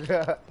do it.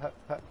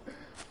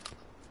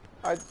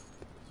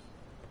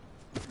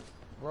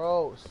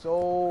 Bro,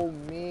 so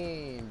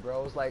mean,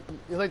 bro. It's like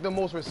the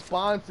most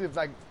responsive.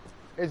 Like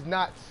it's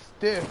not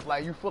stiff.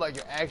 Like you feel like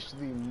you're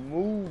actually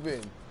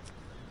moving.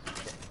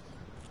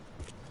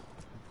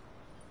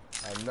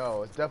 I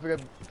know. It's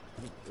definitely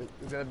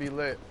it's gonna be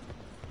lit.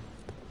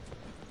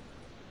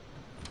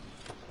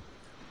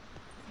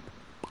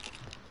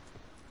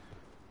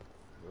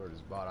 Word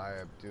is bought. I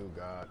am too,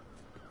 God.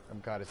 I'm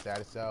kind of sad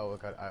as hell.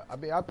 I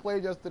mean, I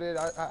played yesterday.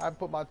 I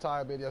put my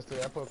time in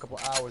yesterday. I put a couple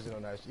hours in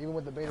on that shit. Even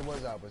when the beta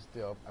was out, but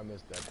still, I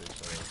missed that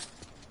bitch already.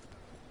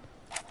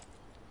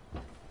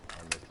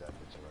 I missed that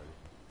bitch already.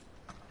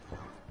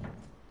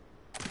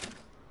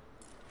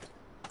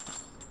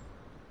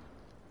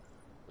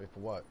 Wait for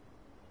what?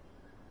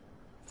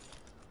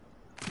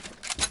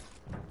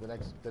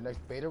 The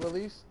next beta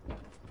release?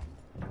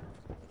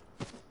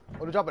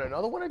 Oh, they're dropping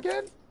another one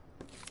again?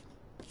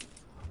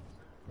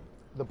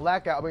 The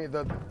blackout. I mean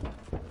the.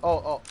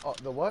 Oh,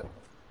 the what?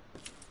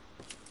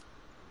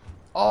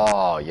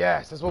 Oh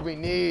yes, that's what we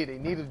need. They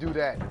need to do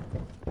that.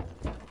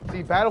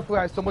 See, Battlefield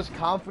has so much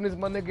confidence,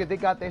 my nigga. They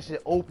got that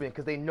shit open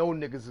because they know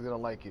niggas is gonna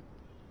like it.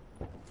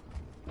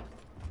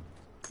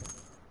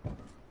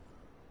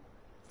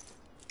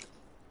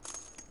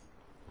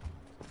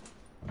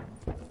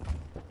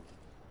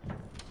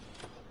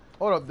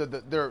 Hold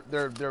up,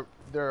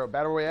 they're a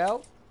battle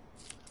royale.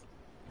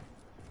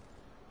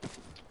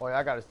 Oh yeah,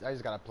 I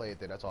just gotta play it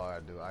there. That's all I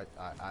gotta do.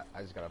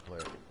 I just gotta play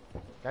it.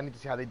 I need to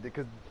see how they did,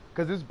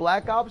 cause this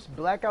Blackout,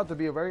 to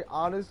be very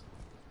honest,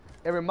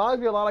 it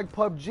reminds me a lot like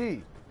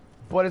PUBG,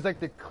 but it's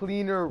like the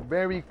cleaner,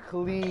 very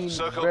clean,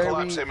 Circle very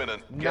collapse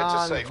imminent. Get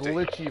to safety.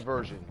 non-glitchy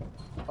version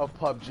of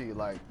PUBG,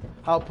 like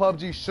how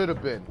PUBG should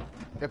have been,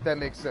 if that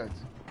makes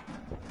sense.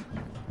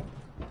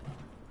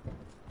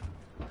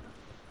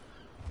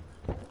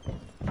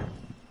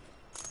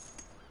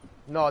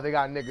 No, they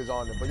got niggas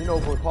on it, but you know,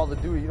 for Call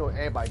of Duty,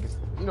 everybody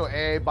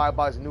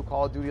buys a new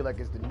Call of Duty like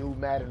it's the new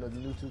Madden or the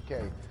new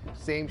 2K.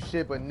 Same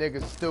shit, but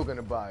niggas still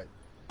gonna buy it.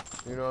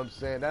 You know what I'm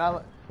saying?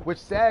 Which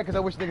sad, because I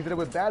wish niggas did it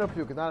with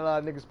Battlefield, because not a lot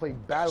of niggas play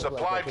Battlefield.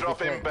 Supply like that,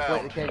 drop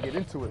inbound. They can't get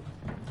into it.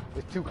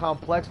 It's too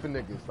complex for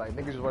niggas. Like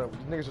niggas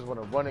just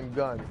want to run and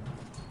gun.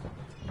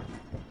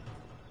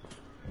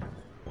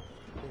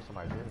 I think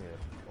somebody's in here.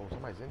 Oh,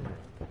 somebody's in here.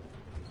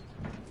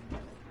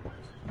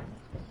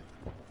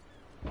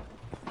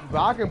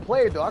 But I can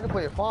play it though. I can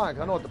play it fine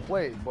because I know how to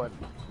play it. But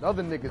the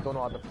other niggas don't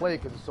know how to play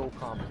it because it's so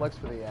complex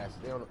for their asses.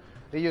 They don't.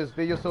 They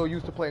just so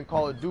used to playing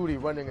Call of Duty,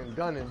 running and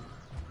gunning.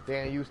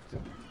 They ain't used to.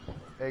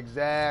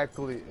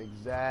 Exactly.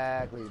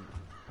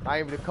 Not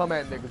even to come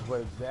at niggas,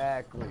 but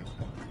exactly.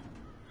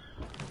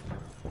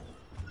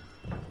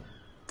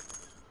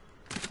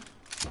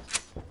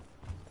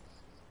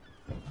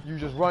 You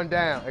just run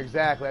down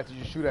exactly after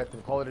you shoot at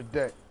them. Call it a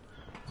day.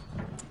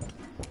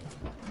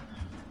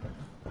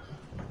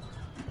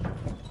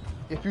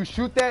 If you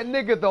shoot that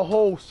nigga, the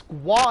whole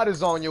squad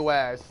is on your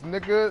ass,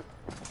 nigga.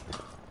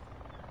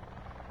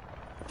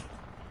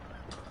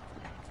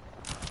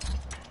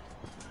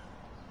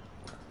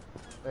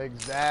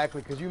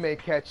 Exactly, because you may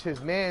catch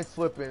his man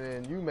slipping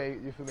and you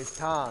feel me,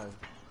 time.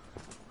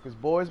 Because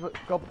boys, a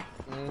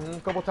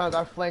couple times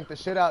I flanked the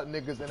shit out of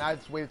niggas and I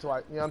just waited till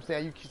you know what I'm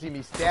saying? You can see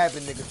me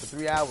stabbing niggas for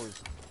 3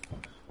 hours.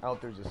 Out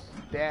there just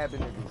stabbing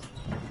niggas.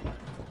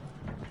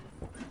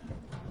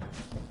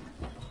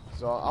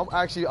 So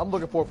I'm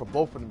looking forward for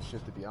both of them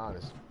shits, to be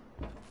honest.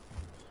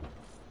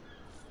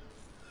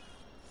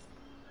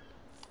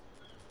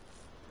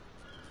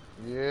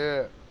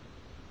 Yeah.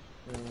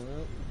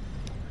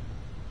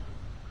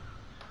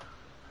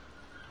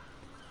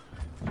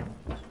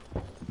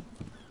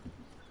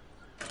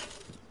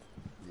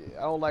 Yeah,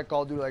 I don't like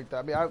Call of Duty like that.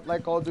 I mean, I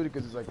like Call of Duty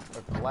because it's like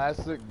a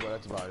classic, but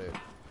that's about it.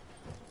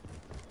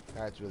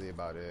 That's really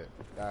about it.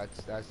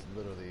 That's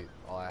literally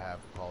all I have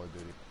for Call of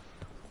Duty.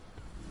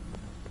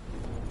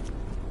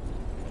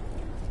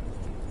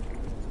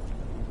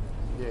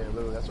 Yeah,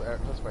 literally, that's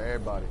for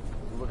everybody.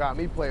 What got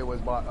me playing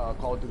was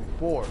Call of Duty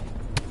 4.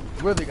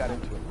 Really got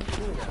into it.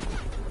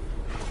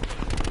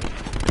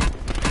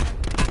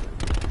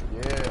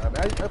 Yeah, I mean,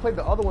 I played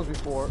the other ones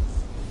before.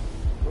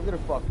 Don't get it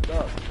fucked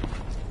up.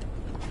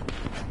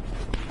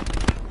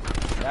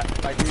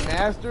 That, like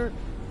remastered?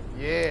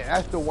 Yeah,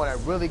 that's the one that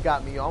really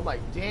got me on. I'm like,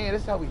 damn,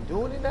 this how we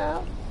doing it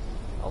now?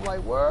 I'm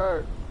like,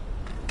 word.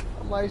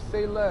 I'm like,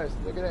 say less.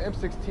 Nigga, that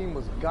M16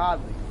 was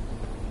godly.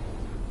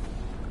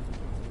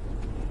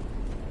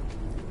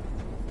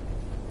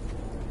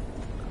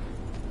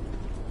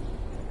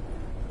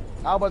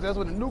 I was, that's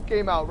when the nuke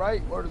came out,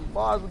 right? Or the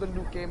bars when the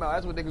nuke came out.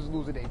 That's when niggas was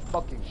losing their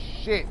fucking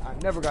shit. I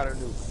never got a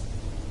nuke.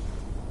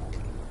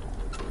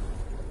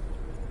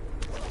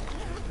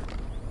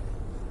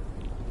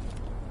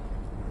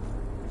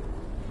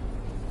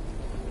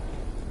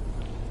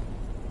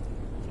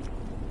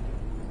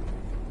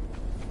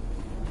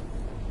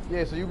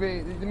 Yeah, so it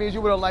means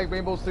you would've liked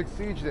Rainbow Six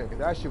Siege then, cause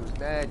that shit was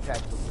mad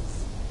tactical.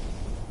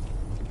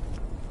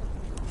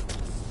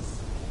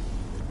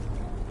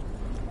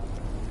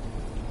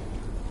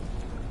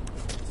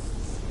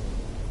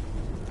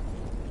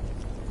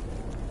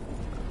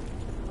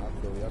 I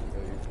feel you.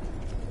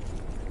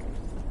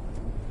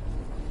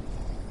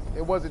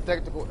 It wasn't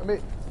technical.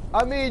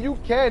 I mean, you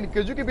can,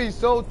 cause you can be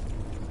so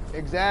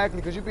exactly,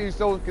 cause you be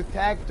so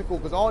tactical,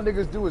 cause all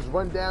niggas do is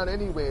run down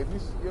anyway. If you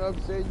know what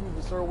I'm saying, you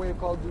use a certain way of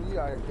Call of Duty,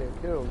 I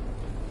can't kill.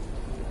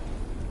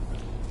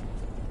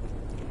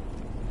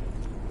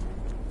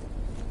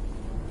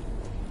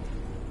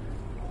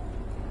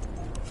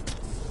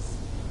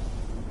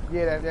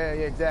 Yeah, yeah,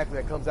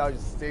 exactly. That comes out,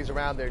 just stays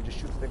around there, just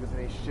shoots niggas in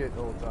their shit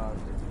the whole time.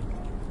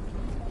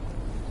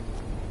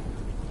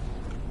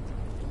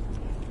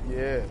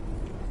 Yeah.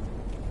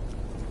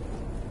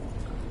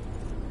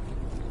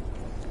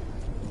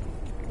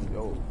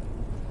 Yo.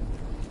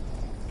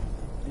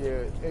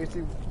 Yeah,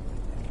 AC.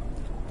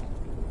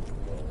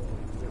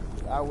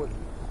 I would.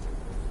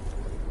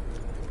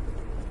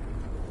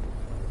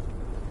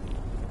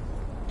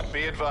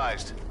 Be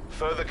advised.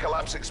 Further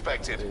collapse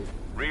expected.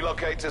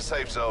 Relocate to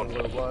safe zone.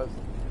 What it was.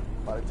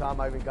 By the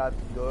time I even got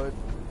good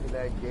in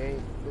that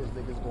game, those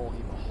niggas going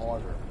even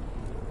harder.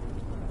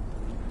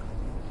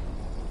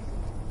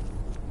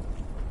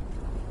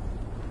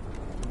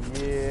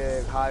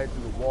 Yeah, hiding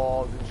through the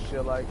walls and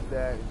shit like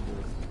that.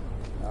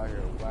 Just out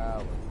here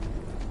wilding.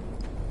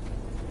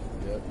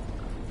 Yep.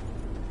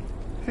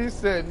 He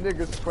said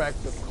niggas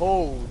cracked the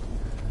code.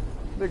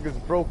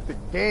 Niggas broke the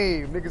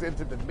game. Niggas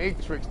entered the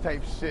Matrix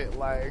type shit.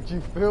 Like,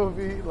 you feel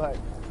me? Like,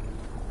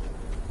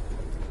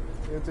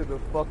 into the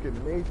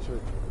fucking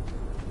Matrix.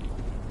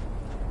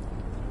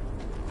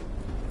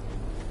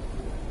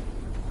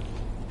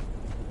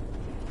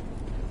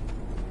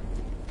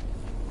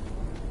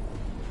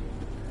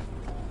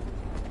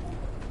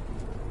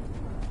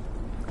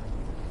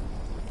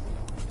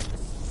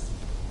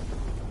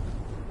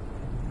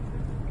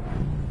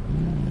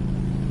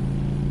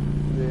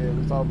 Yeah,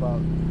 we talk about all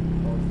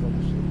this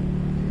other shit.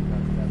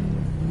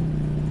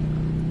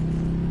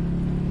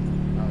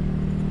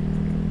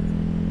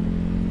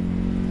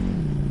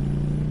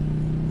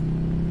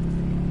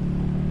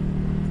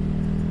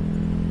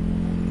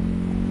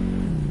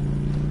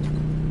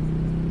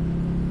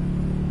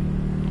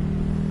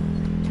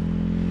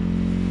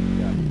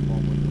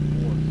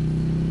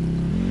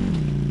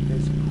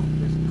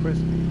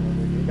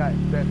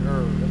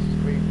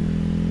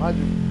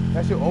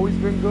 That shit always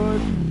been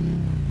good,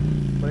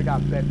 but it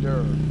got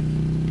better.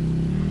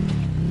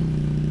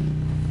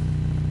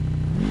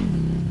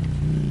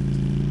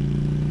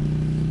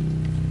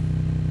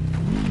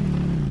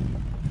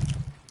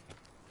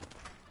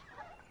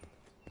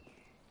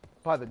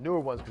 Probably the newer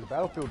ones, because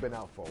Battlefield been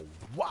out for a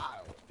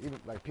while, even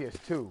like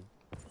PS2.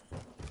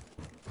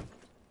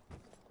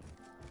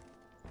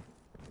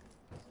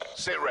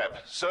 Sit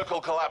rep.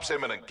 Circle collapse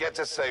imminent. Get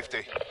to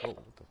safety. Oh,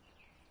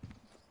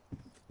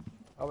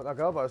 what the... I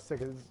was about to say,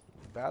 because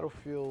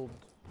Battlefield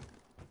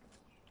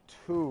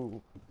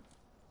 2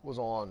 was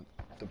on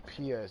the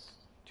PS2,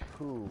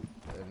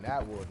 and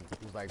that one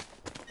was like...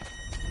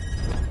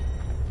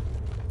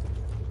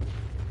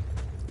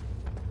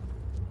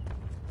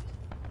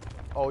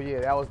 Oh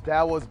yeah,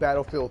 that was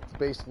Battlefield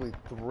basically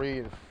 3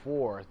 and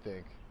 4, I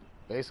think.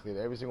 Basically,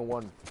 every single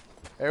one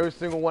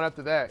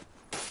after that.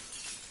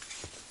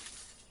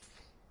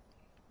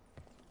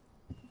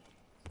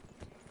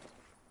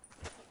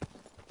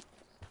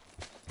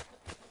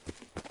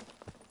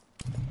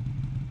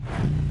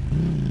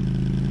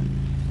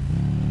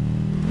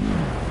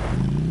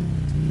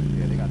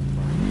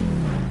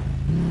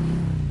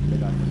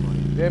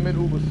 Them and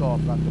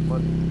Ubisoft got the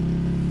money.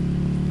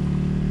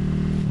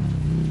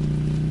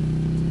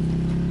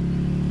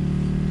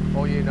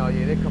 Oh yeah, no,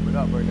 yeah, they're coming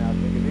up right now,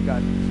 nigga. They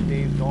got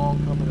Days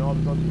Gone coming, all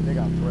this other shit. They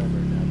got bread right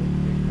now.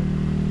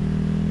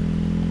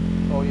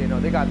 Oh yeah,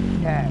 no, they got the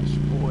cash,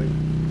 boy.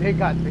 They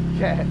got the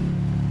cash.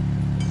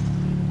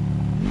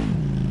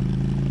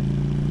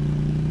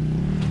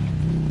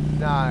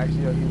 Nah,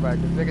 actually, you're right.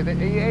 Cause nigga, the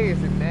EA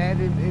isn't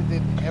Madden,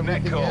 isn't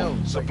everything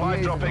else. Supply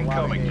like, drop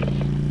incoming.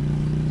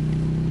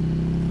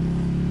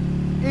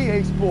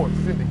 EA Sports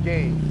is in the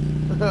game.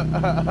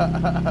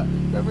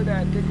 Remember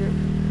that, nigga?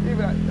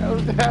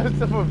 Even that was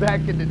something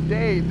back in the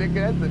day,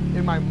 nigga. That's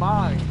in my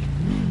mind.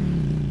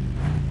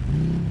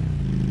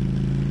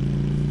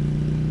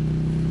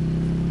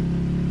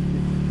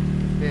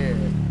 Yeah.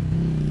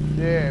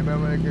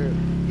 remember, nigga.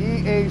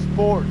 EA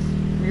Sports.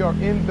 We are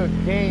in the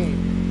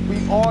game.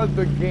 We are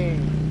the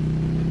game.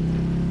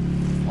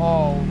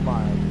 Oh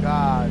my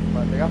God,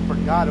 my nigga. I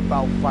forgot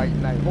about Fight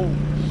Night. Holy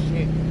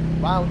shit.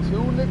 Round 2,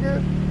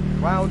 nigga?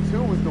 Round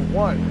 2 was the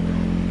one.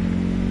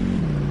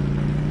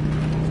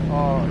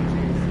 Oh,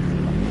 Jesus.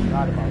 I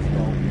forgot about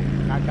Star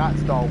Wars. I got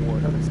Star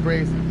Wars. That's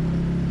crazy. I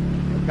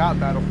got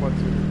Battlefront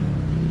 2.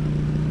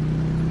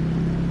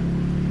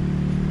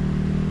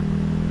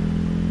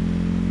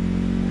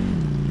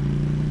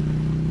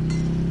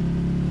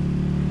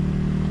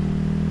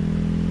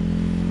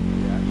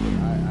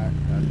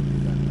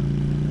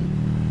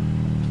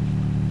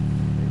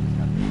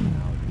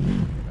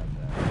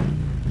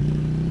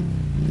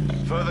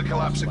 Further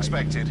collapse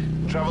expected.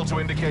 Travel to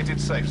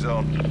indicated safe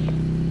zone.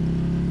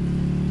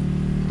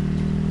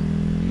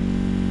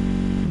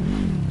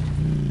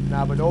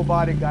 Nah, but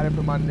nobody got it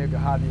from my nigga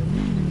Hadi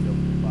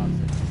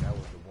boxing. That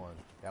was the one.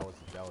 That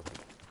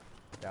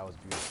was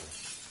beautiful.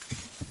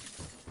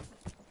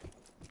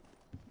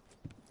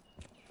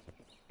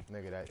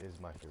 Nigga, that is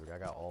my favorite. I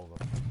got all of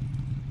them.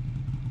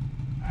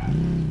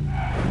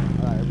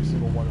 I got every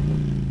single one of them.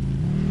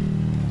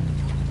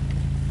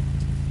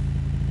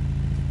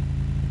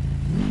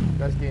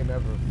 Best game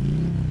ever.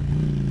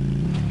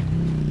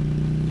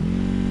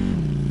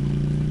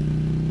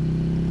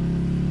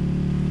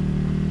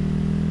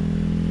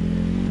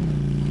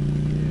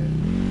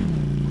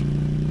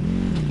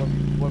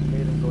 What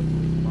made him go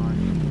through his mind?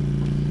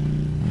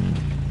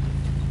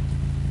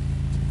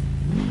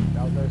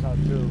 That was their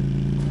time too.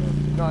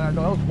 No, that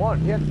was one.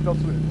 He had to spell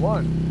switch in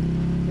one.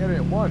 He had it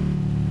in one.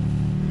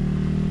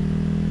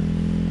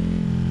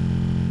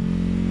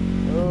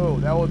 Oh,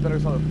 that was Better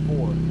Solid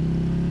 4.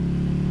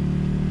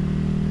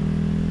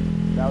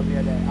 That was, we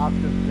had that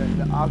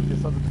the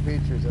Octa Sons of the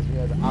Patriots. That's when we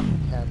had the Octa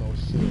camo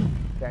shit.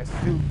 That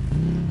suit,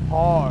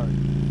 hard.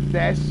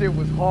 That shit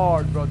was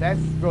hard, bro. That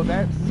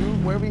suit,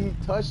 wherever he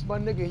touched my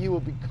nigga, he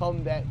would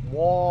become that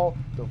wall,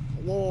 the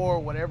floor,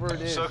 whatever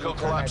it is. Circle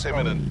collapse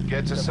imminent.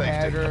 Get to safety.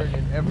 Pattern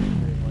and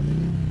everything, my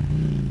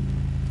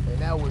nigga. And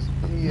that was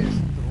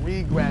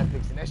PS3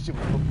 graphics, and that shit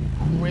was looking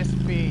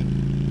crispy.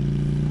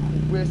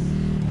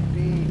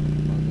 Crispy.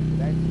 My nigga,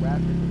 that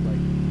graphic was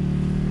like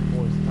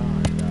before its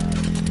time, guys.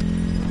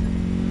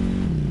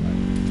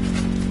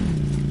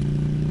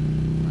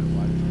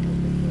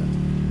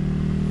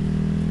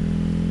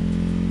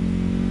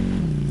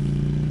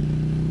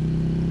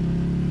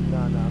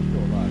 Nah, I'm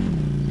still alive.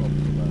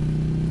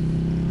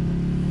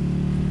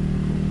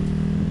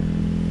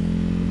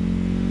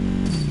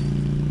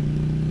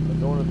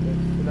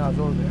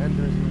 Those are the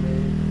enders he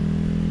made.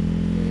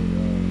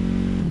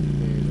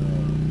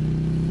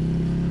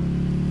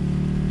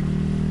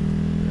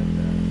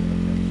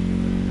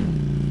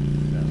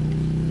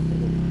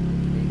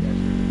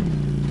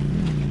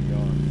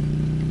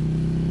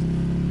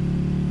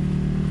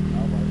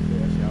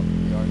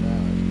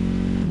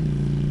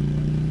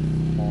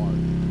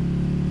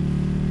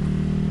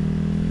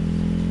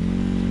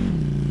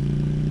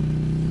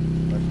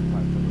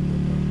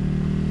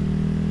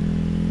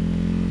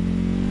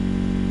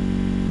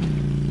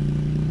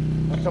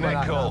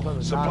 Net call.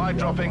 Supply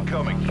drop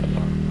incoming.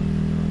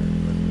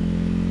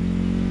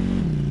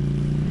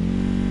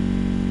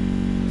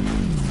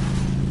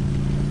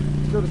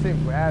 Still the same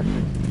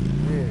graphics,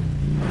 yeah.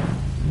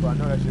 But I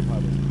know that shit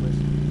probably was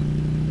crispy.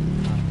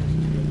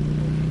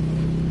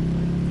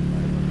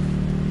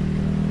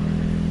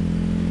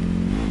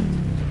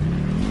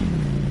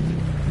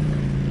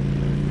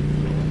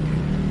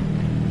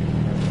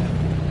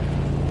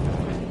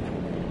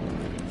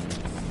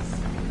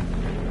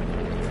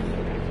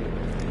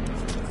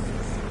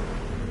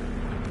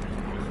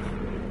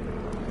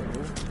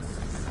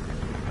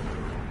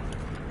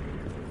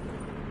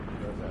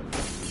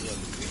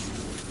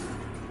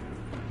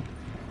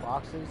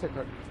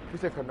 You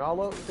said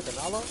Canalo? You said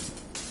Canalo?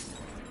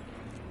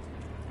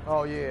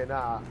 Oh yeah,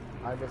 nah.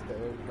 I missed it.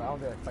 I don't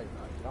think that fight.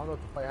 I don't know if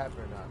the fight happened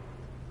or not.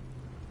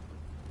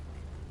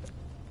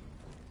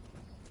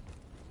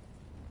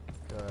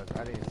 Cause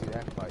I didn't see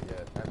that fight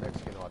yet. That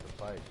Mexican know how to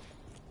fight.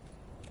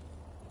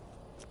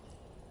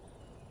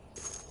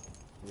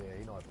 Yeah,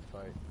 he know how to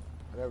fight.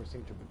 I never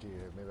seen Triple G.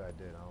 Maybe I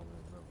did. I don't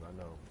really remember. I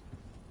know.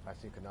 I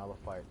seen Canalo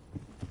fight.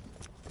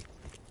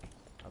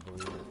 I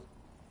believe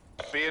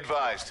it. Be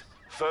advised.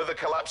 Further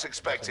collapse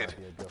expected.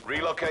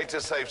 Relocate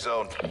to safe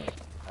zone.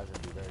 That's gonna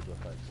be very good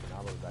fight.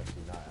 Canalo's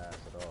actually not ass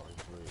at all.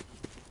 He's really.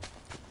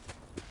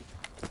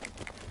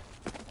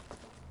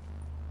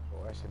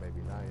 Oh, that shit may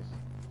be nice.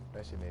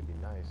 That shit may be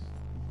nice.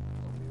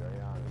 I'll be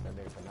very honest. That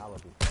nigga Canalo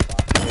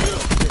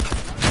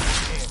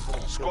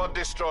be. Squad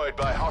destroyed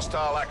by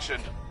hostile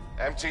action.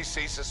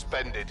 MTC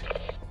suspended.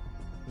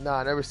 Nah,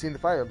 I never seen the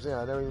fight. I'm saying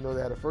I never even know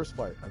they had a first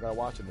fight. I gotta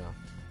watch it now.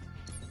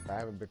 I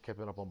haven't been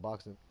keeping up on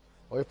boxing.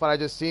 Only fight I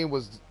just seen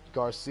was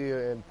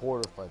Garcia and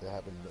Porter fight that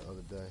happened the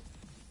other day.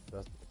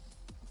 That's,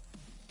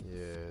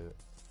 yeah.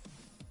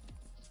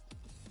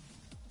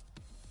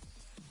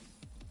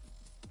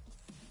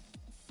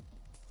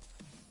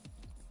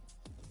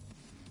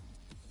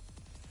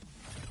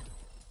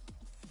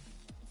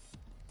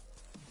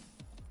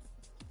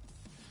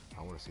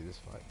 see this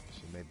fight. This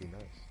shit may be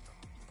nice.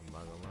 I'm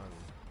not gonna lie to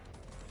you.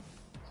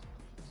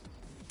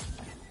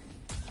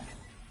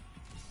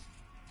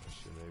 That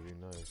shit may be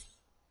nice.